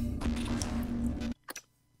game.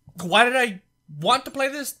 Why did I want to play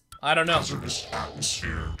this? I don't know. Hazardous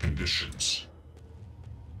atmosphere conditions.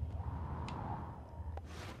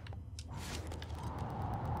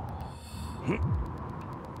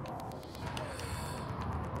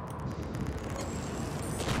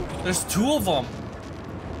 There's two of them.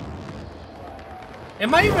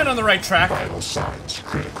 Am I even on the right track? Vital signs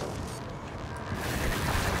critical.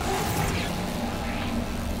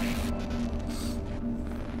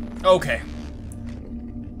 Okay.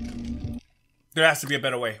 There has to be a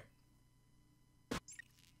better way.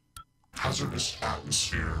 Hazardous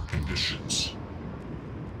atmosphere conditions.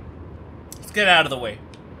 Let's get out of the way.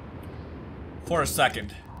 For a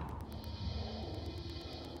second.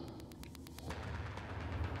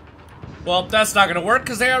 Well, that's not gonna work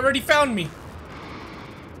because they already found me.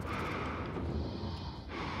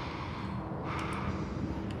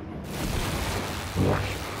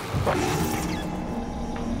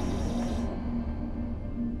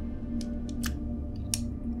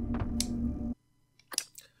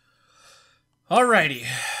 Alrighty.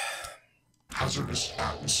 Hazardous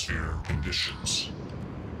atmosphere conditions.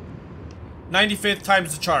 95th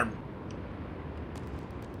times the charm.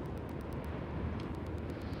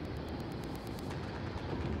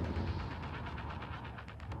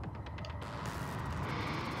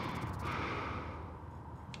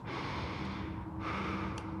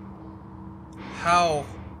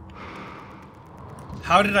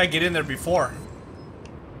 How did I get in there before?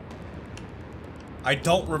 I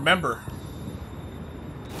don't remember.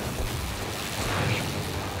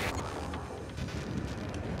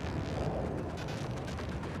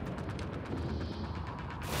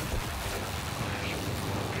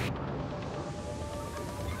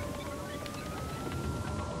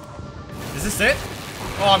 Is this it?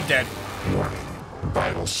 Oh, I'm dead. Warning.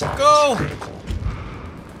 Vital signs Go! critical.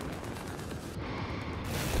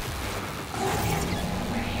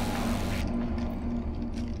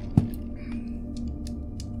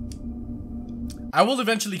 I will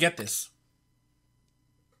eventually get this.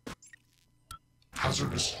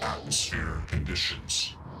 Hazardous atmosphere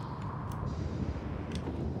conditions.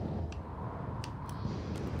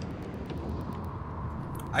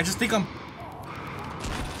 I think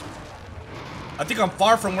I'm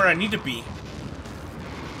far from where I need to be.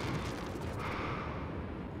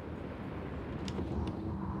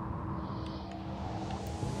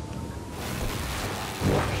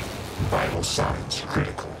 Warning. Vital signs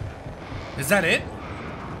critical. Is that it?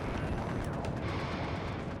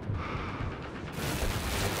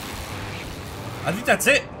 I think that's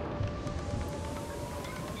it.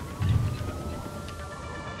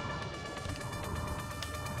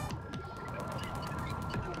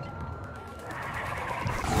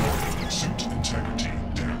 Suit integrity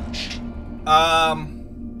damaged.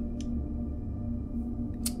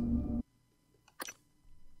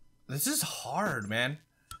 This is hard, man.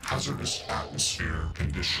 Hazardous atmosphere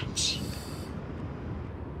conditions.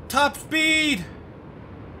 Top speed!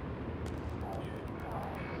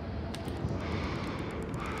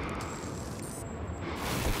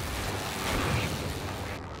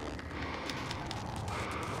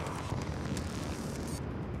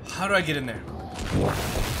 How do I get in there?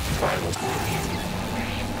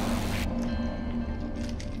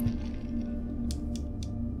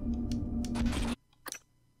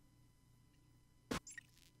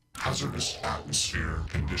 Hazardous atmosphere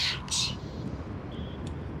conditions.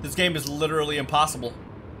 This game is literally impossible.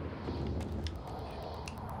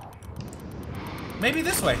 Maybe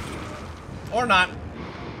this way. Or not.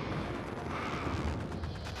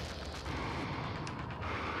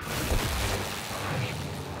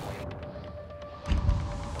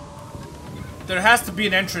 There has to be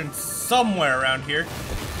an entrance somewhere around here.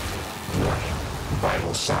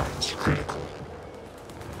 Vital signs critical.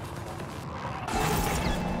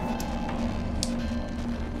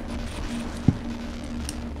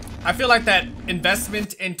 I feel like that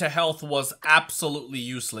investment into health was absolutely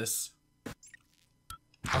useless.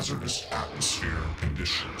 Hazardous atmosphere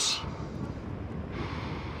conditions.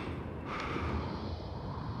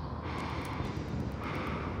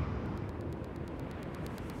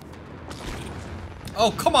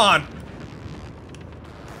 Oh, come on!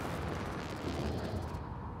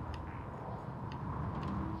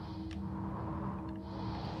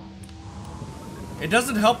 It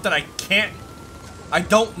doesn't help that I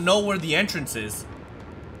don't know where the entrance is.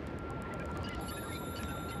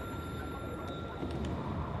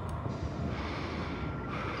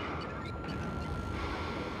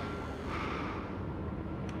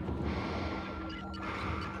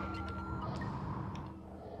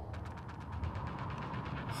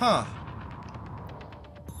 Huh.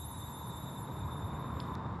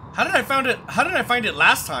 How did I find it? How did I find it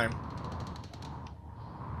last time?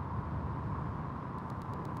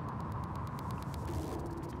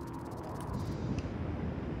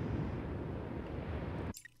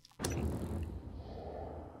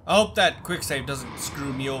 I hope that quick save doesn't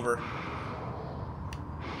screw me over.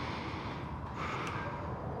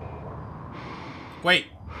 Wait.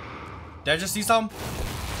 Did I just see something?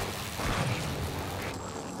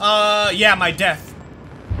 Yeah, my death.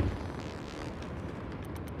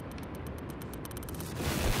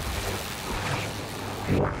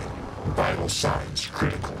 Vital signs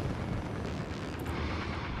critical.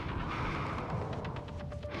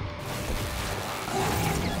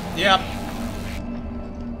 Yep.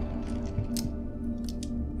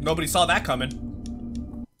 Nobody saw that coming.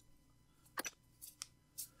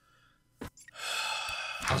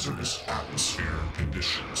 Hazardous atmosphere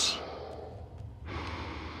conditions.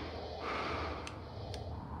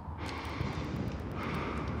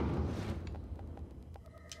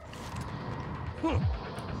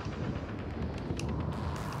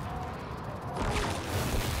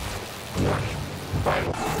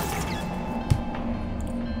 Vital.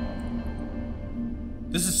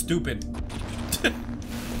 This is stupid.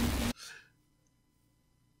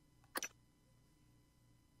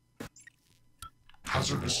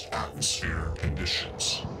 Hazardous atmosphere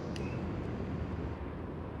conditions.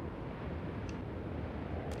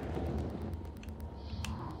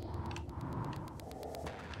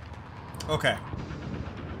 Okay.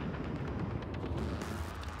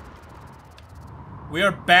 We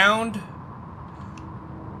are bound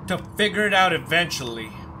to figure it out eventually.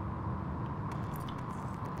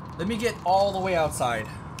 Let me get all the way outside.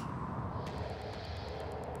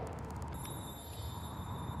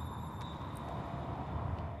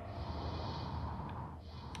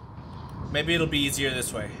 Maybe it'll be easier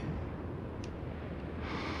this way.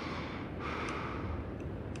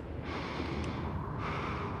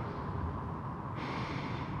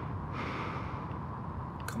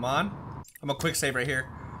 Come on. I'm a quick save right here.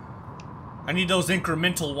 I need those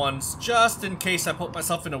incremental ones just in case I put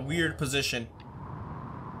myself in a weird position.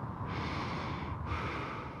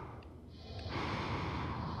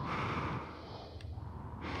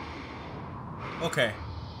 Okay.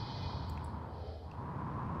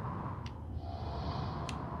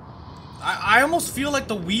 I almost feel like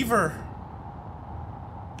the Weaver.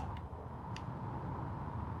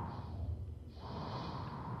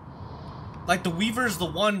 Like the Weaver's the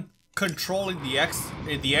one controlling the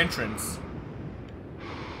entrance.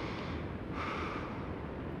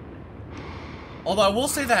 Although I will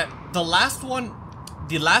say that the last one,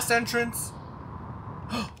 the last entrance.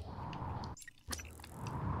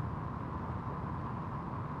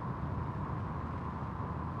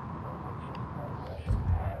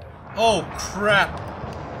 Oh crap.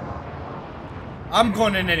 I'm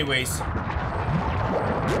going in anyways.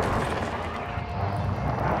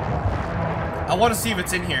 I want to see if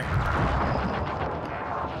it's in here.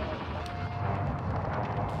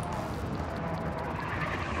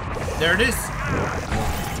 There it is.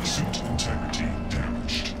 Suit integrity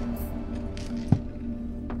damaged.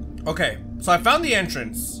 Okay, so I found the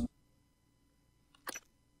entrance.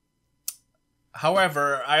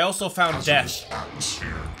 However, I also found death.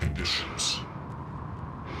 Atmosphere conditions.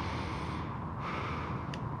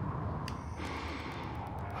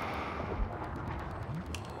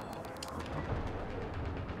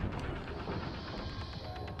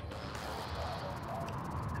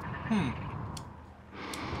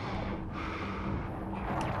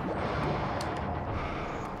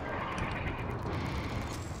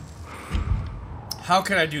 How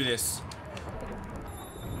can I do this?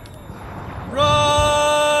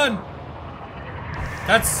 Run!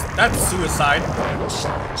 That's suicide. Vital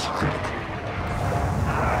signs critical.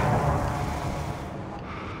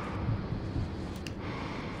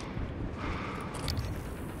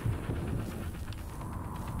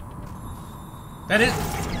 That is.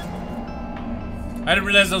 I didn't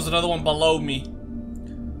realize there was another one below me.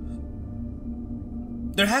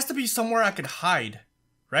 There has to be somewhere I could hide,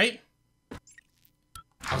 right?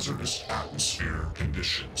 Hazardous atmosphere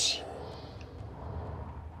conditions.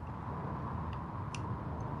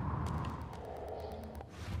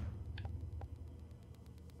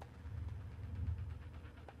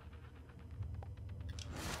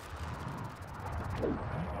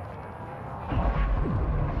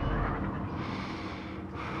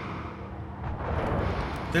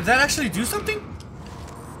 Did that actually do something?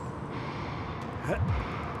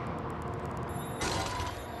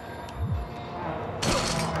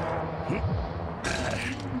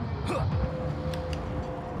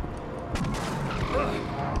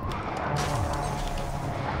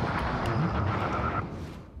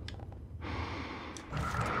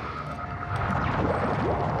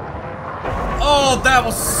 Oh,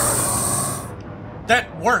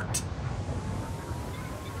 that worked.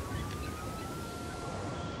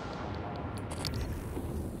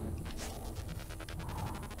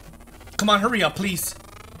 Come on, hurry up, please.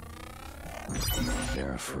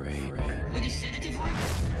 They're afraid.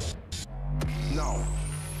 No.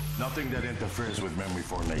 Nothing that interferes with memory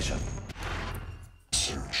formation.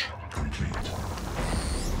 Search complete.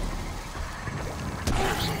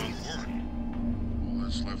 Excellent work. All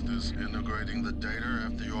that's left is integrating the data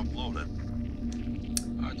after you upload it.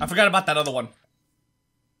 I forgot about that other one.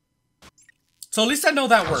 So at least I know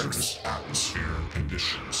that works. Hazardous atmosphere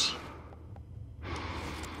conditions.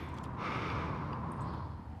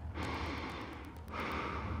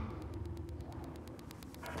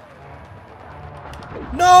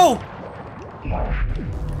 No!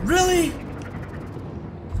 Really?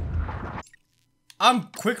 I'm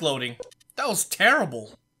quick loading. That was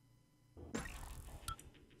terrible.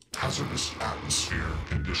 Hazardous atmosphere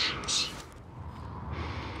conditions.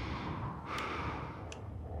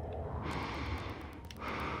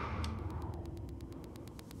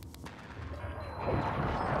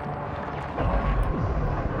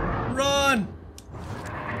 Run!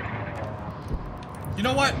 You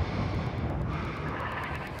know what?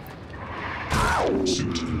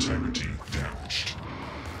 Suit integrity damaged.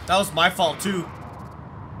 That was my fault too.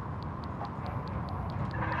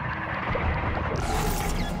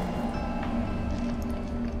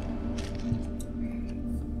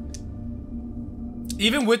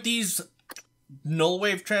 Even with these null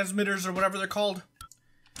wave transmitters or whatever they're called,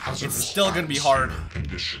 it's still gonna be hard.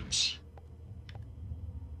 Conditions.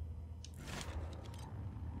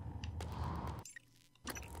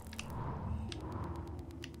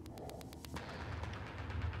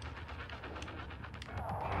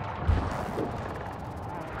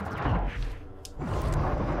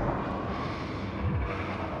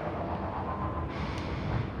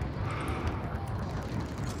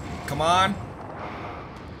 Come on.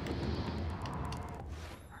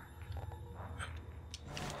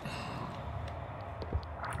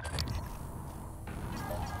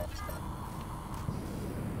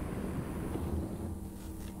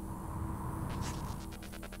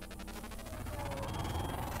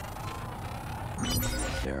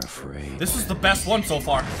 They're afraid. This is the best one so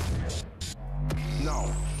far.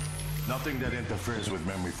 No. Nothing that interferes with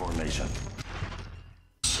memory formation.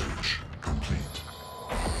 Search complete.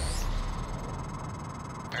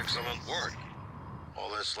 Excellent work.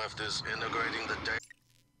 All that's left is integrating the data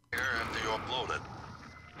after you upload it.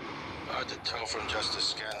 Hard to tell from just a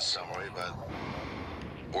scan summary, but...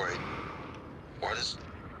 Wait. What is...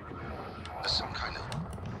 There's some kind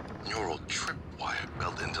of neural tripwire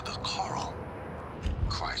built into the coral.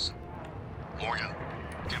 Christ. Morgan,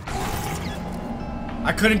 get back.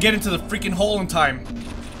 I couldn't get into the freaking hole in time.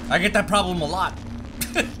 I get that problem a lot.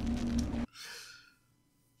 At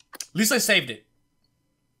least I saved it.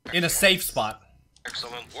 In a safe spot.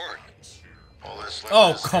 Excellent work. All that's left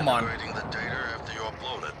Oh, is come on. integrating the data after you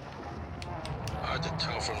upload it. Hard to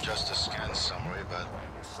tell from just a scan summary, but...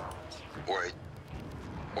 Wait.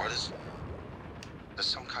 What is... There's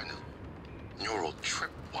some kind of neural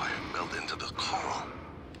tripwire built into the coral.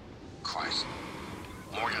 Christ.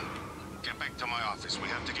 Morgan, get back to my office. We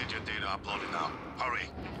have to get your data uploaded now. Hurry.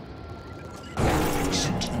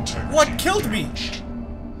 Suit integrity What killed me? damaged.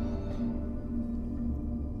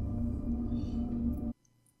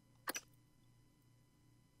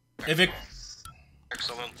 If it...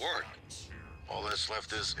 Excellent work. All that's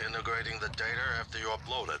left is integrating the data after you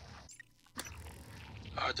upload it.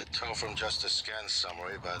 Hard to tell from just a scan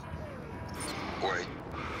summary, but... Wait.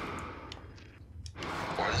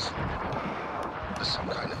 What is... There's some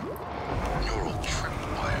kind of neural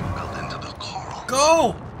tripwire built into the coral.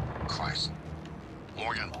 Go! Christ.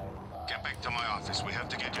 Morgan, get back to my office. We have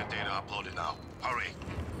to get your data uploaded now. Hurry.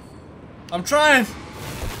 I'm trying.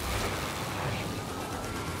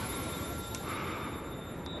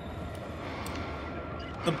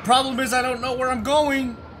 The problem is I don't know where I'm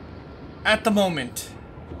going at the moment.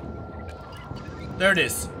 There it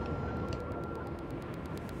is.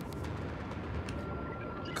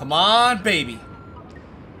 Come on, baby.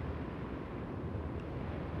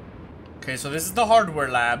 Okay, so this is the hardware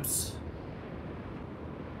labs.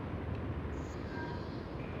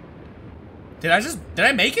 Did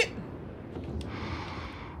I make it?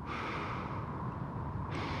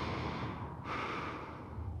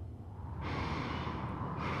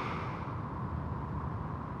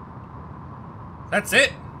 That's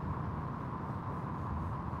it.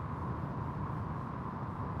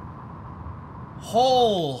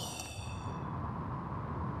 Hole.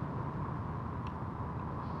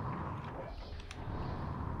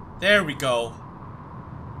 There we go.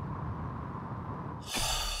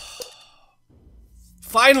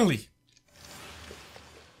 Finally!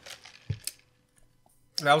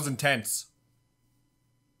 That was intense.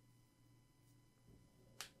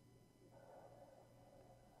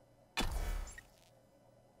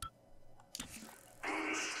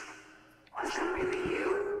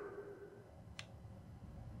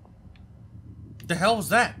 The hell was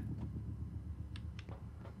that?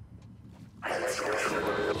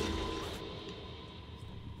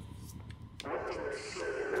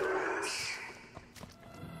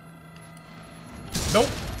 Nope.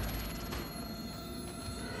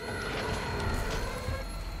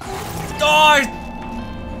 Die!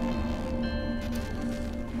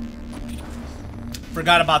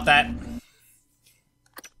 Forgot about that.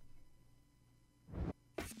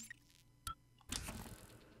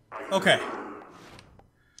 Okay.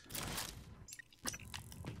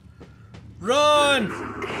 Run!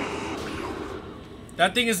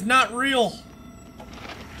 That thing is not real.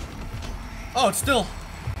 Oh, it's still.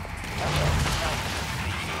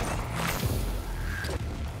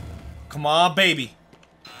 Come on, baby.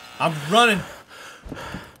 I'm running.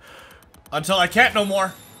 Until I can't no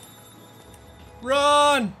more.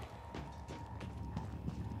 Run!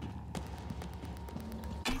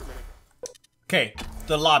 Okay,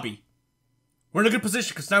 the lobby. We're in a good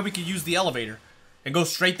position because now we can use the elevator and go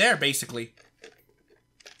straight there, basically.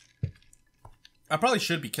 I probably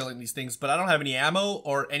should be killing these things, but I don't have any ammo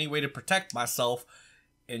or any way to protect myself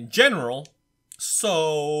in general.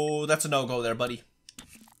 So that's a no-go there, buddy.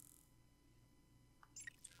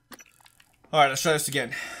 Alright, let's try this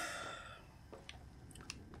again.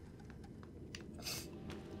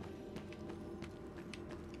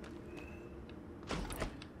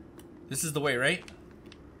 This is the way, right?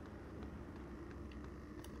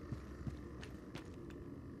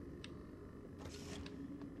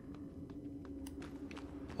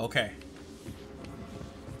 Okay.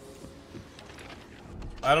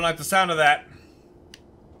 I don't like the sound of that.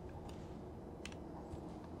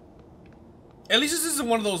 At least this isn't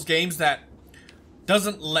one of those games that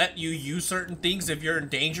doesn't let you use certain things if you're in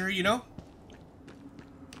danger, you know?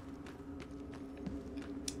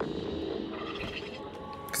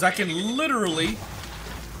 Because I can literally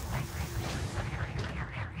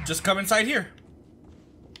just come inside here.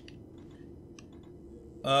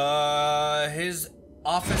 His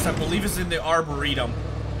office, I believe, is in the Arboretum.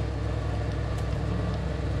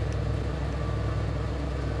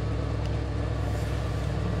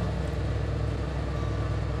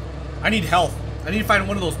 I need health. I need to find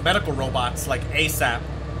one of those medical robots, like ASAP.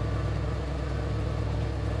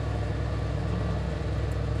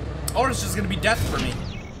 Or it's just gonna be death for me.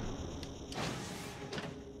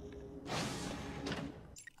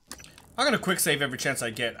 I'm gonna quick save every chance I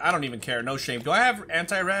get. I don't even care, no shame. Do I have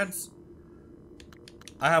anti-rads?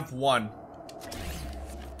 I have one.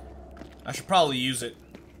 I should probably use it.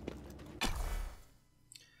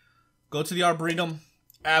 Go to the Arboretum.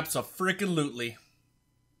 Abso-freaking-lutely.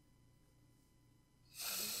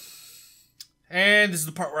 And this is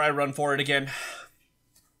the part where I run for it again.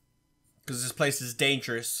 Because this place is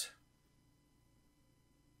dangerous.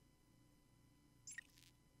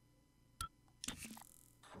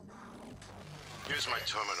 Here's my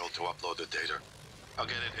terminal to upload the data. I'll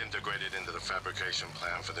get it integrated into the fabrication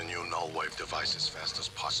plan for the new null wave device as fast as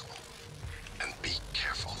possible. And be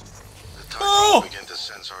careful. The Titans begin to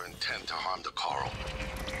sense our intent to harm the coral.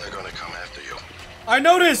 They're gonna come after you. I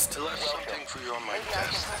noticed! I left something for you on my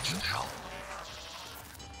desk that should help.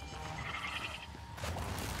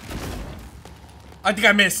 I think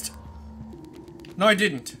I missed. No, I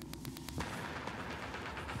didn't.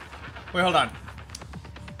 Wait, hold on.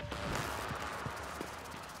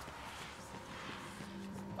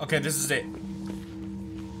 Okay, this is it.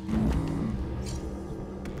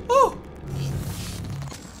 Woo!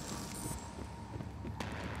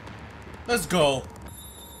 Let's go.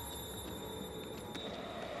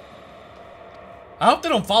 I hope they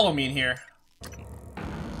don't follow me in here.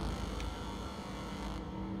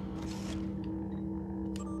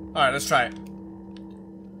 Alright, let's try it.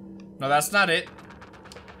 No, that's not it.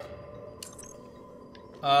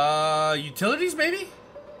 Utilities maybe?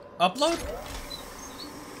 Upload?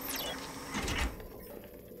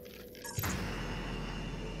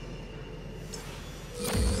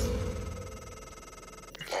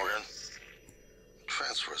 Morgan,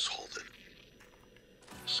 transfer is halted.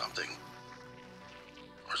 Something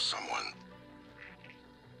or someone.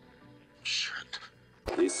 Shit.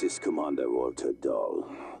 This is Commander Walter Dahl.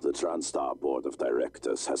 The TranStar Board of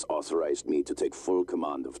Directors has authorized me to take full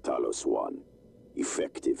command of Talos 1,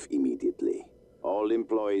 effective immediately. All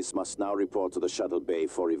employees must now report to the shuttle bay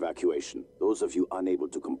for evacuation. Those of you unable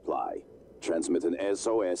to comply Transmit an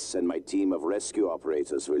SOS and my team of rescue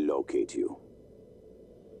operators will locate you.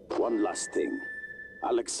 One last thing.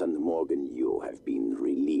 Alex and Morgan Yu have been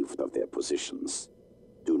relieved of their positions.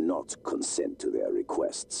 Do not consent to their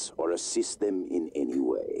requests or assist them in any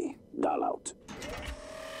way. Dial out.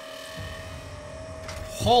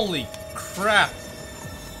 Holy crap.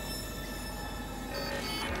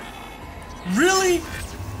 Really?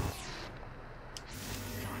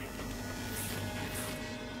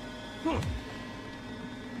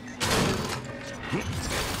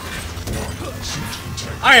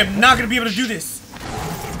 I am not gonna be able to do this.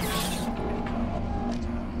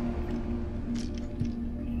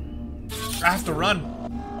 I have to run.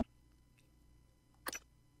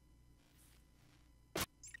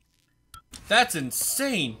 That's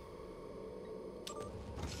insane.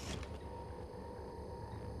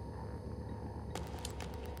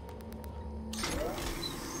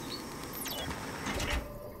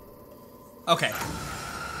 Okay.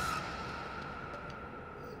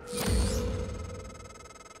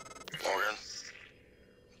 Morgan,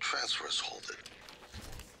 transfers hold it.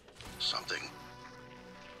 Something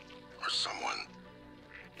or someone.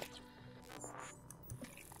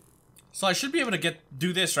 So I should be able to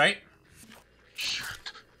do this, right?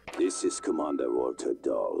 Shit. This is Commander Walter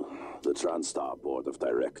Dahl. The TranStar Board of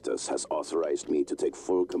Directors has authorized me to take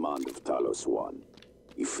full command of Talos 1.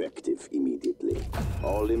 Effective immediately.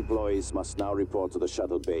 All employees must now report to the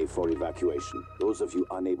shuttle bay for evacuation. Those of you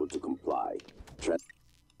unable to comply,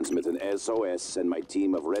 transmit an SOS and my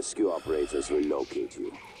team of rescue operators will locate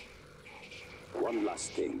you. One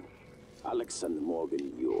last thing. Alex and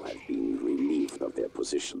Morgan Yu have been relieved of their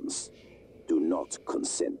positions. Do not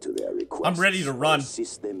consent to their requests. I'm ready to run. Or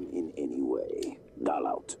assist them in any way. Dial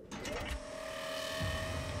out.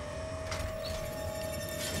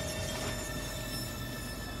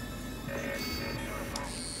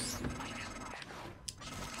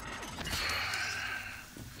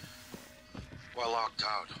 We're locked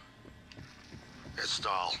out. It's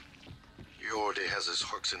Dahl. He already has his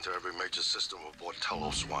hooks into every major system aboard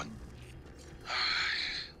Talos 1.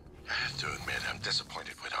 I have to admit, I'm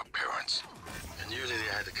disappointed with our parents. I knew that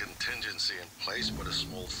they had a contingency in place, but a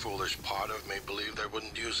small foolish part of me believed they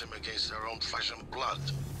wouldn't use him against their own flesh and blood.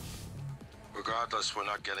 Regardless, we're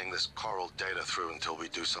not getting this coral data through until we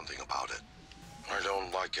do something about it. I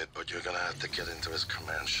don't like it, but you're gonna have to get into his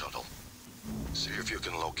command shuttle. See if you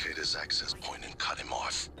can locate his access point and cut him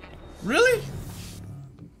off. Really?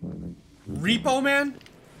 Repo Man?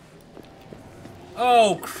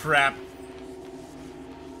 Oh, crap.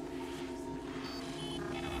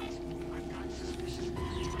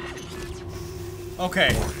 Okay.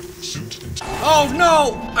 Oh,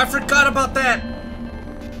 no! I forgot about that!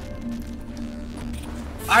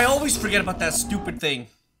 I always forget about that stupid thing.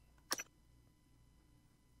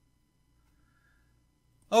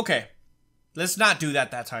 Okay. Let's not do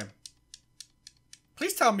that time.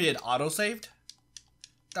 Please tell me it auto-saved.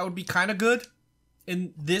 That would be kind of good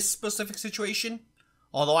in this specific situation.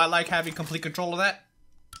 Although I like having complete control of that.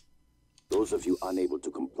 Those of you unable to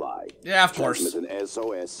comply, yeah, of course. Transmit an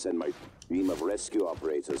SOS and my team of rescue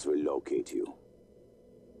operators will locate you.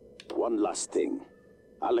 One last thing.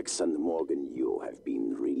 Alex and Morgan Yu have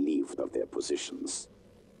been relieved of their positions.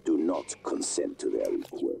 Do not consent to their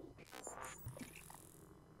request.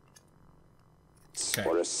 Okay.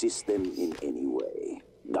 Or assist them in any way.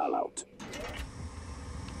 Dial out.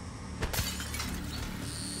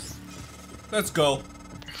 Let's go.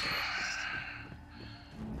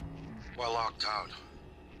 We're locked out.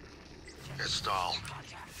 It's Dahl.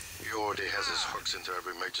 He already has his hooks into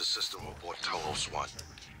every major system aboard Talos 1.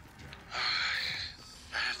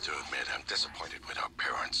 I have to admit, I'm disappointed with our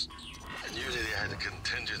parents. I knew that they had a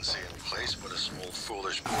contingency in place, but a small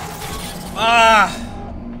foolish... Ah!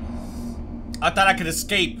 I thought I could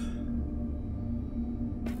escape.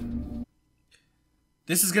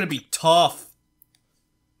 This is gonna be tough.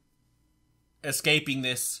 Escaping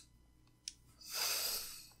this.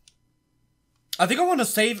 I think I want to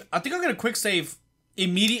save. I think I'm gonna quick save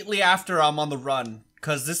immediately after I'm on the run,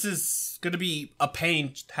 because this is gonna be a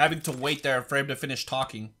pain having to wait there for him to finish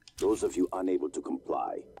talking. Those of you unable to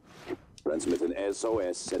comply, transmit an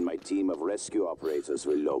SOS and my team of rescue operators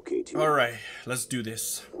will locate you. Alright, let's do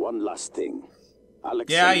this. One last thing.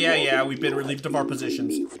 Alex Yeah, we've been relieved of our positions.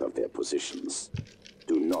 Relieved of their positions.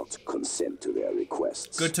 Do not consent to their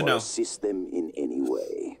requests. Good to or know. Assist them in any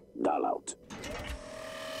way. Dial out.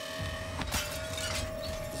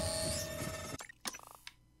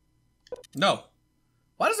 No.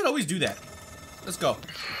 Why does it always do that? Let's go.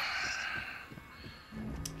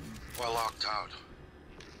 We're locked out.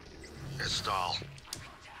 It's Dahl.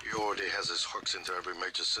 He He already has his hooks into every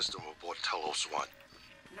major system aboard Talos 1.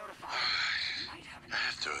 I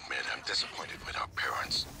have to admit, I'm disappointed with our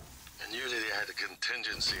parents. I knew that they had a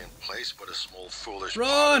contingency in place, but a small foolish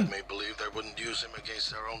part of me believed they wouldn't use him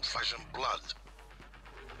against their own flesh and blood.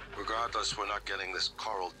 Regardless, we're not getting this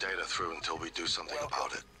coral data through until we do something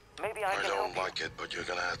about it. Maybe I can don't help you. like it, but you're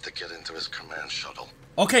gonna have to get into his command shuttle.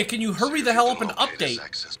 Okay, can you hurry the hell up and Locate his update?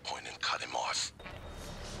 access point and cut him off.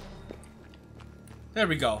 There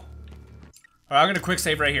we go. Alright, I'm gonna quick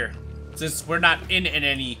save right here. Since we're not in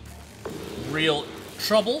any real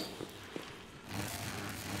trouble.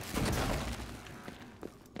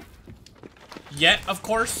 Yet, of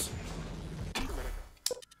course.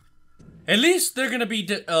 At least they're gonna be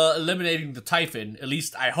eliminating the Typhon. At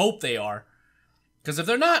least I hope they are. Because if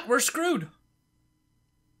they're not, we're screwed.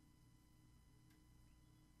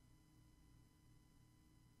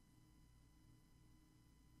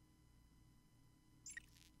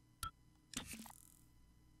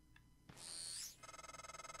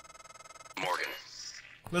 Morgan.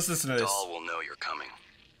 Let's listen to this. Dahl will know you're coming.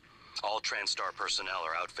 All TranStar personnel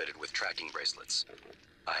are outfitted with tracking bracelets.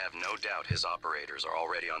 I have no doubt his operators are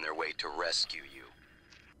already on their way to rescue you.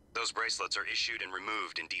 Those bracelets are issued and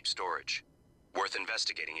removed in deep storage. Worth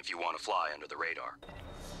investigating if you want to fly under the radar.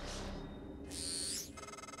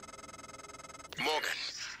 Morgan,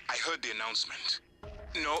 I heard the announcement.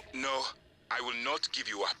 No, I will not give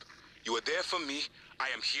you up. You are there for me. I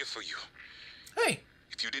am here for you. Hey.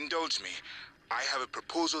 If you'd indulge me, I have a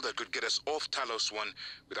proposal that could get us off Talos 1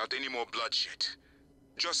 without any more bloodshed.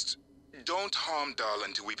 Just don't harm Dahl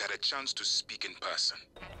until we've had a chance to speak in person.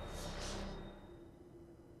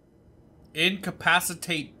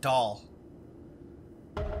 Incapacitate Dahl.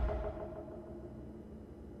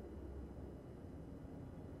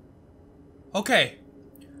 Okay.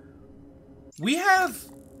 We have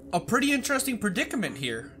a pretty interesting predicament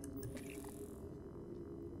here.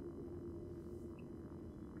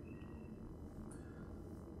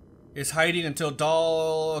 Is hiding until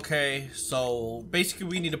Dahl. Okay, so basically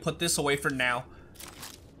we need to put this away for now.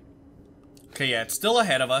 Okay, yeah, it's still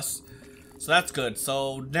ahead of us. So that's good.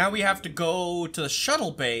 So now we have to go to the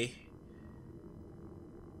shuttle bay.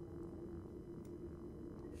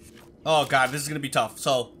 Oh god, this is gonna be tough.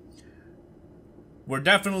 So we're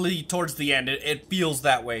definitely towards the end. It feels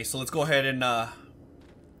that way. So let's go ahead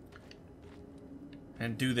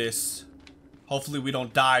and do this. Hopefully we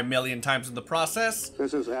don't die a million times in the process.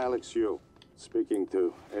 This is Alex Yu, speaking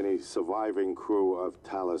to any surviving crew of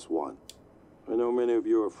Talos 1. I know many of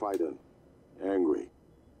you are frightened, angry.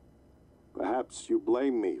 Perhaps you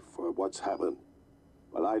blame me for what's happened,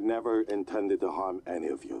 but I never intended to harm any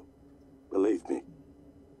of you. Believe me,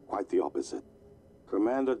 quite the opposite.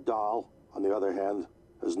 Commander Dahl, on the other hand,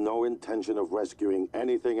 has no intention of rescuing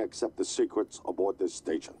anything except the secrets aboard this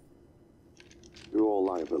station. You're all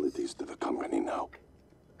liabilities to the company now.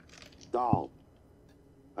 Dahl,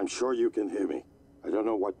 I'm sure you can hear me. I don't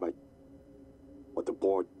know what the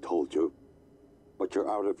board told you, but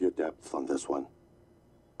you're out of your depth on this one.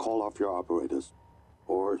 Call off your operators,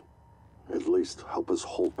 or at least help us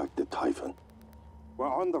hold back the Typhon.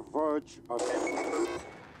 We're on the verge of...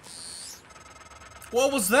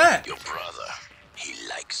 What was that? Your brother, he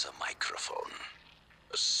likes a microphone,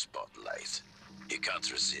 a spotlight. He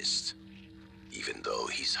can't resist, even though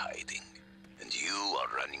he's hiding. And you are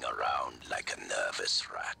running around like a nervous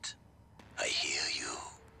rat. I hear you,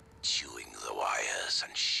 chewing the wires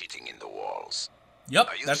and shitting in the walls. Yep,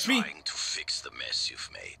 that's me. Are you trying to fix the mess you've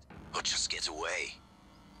made, or just get away?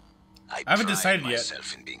 I haven't decided yet.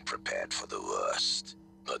 myself in being prepared for the worst,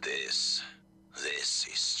 but this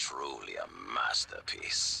is truly a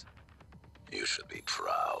masterpiece. You should be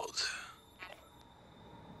proud.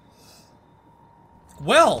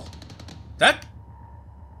 Well,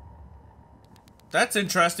 that's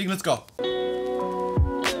interesting. Let's go.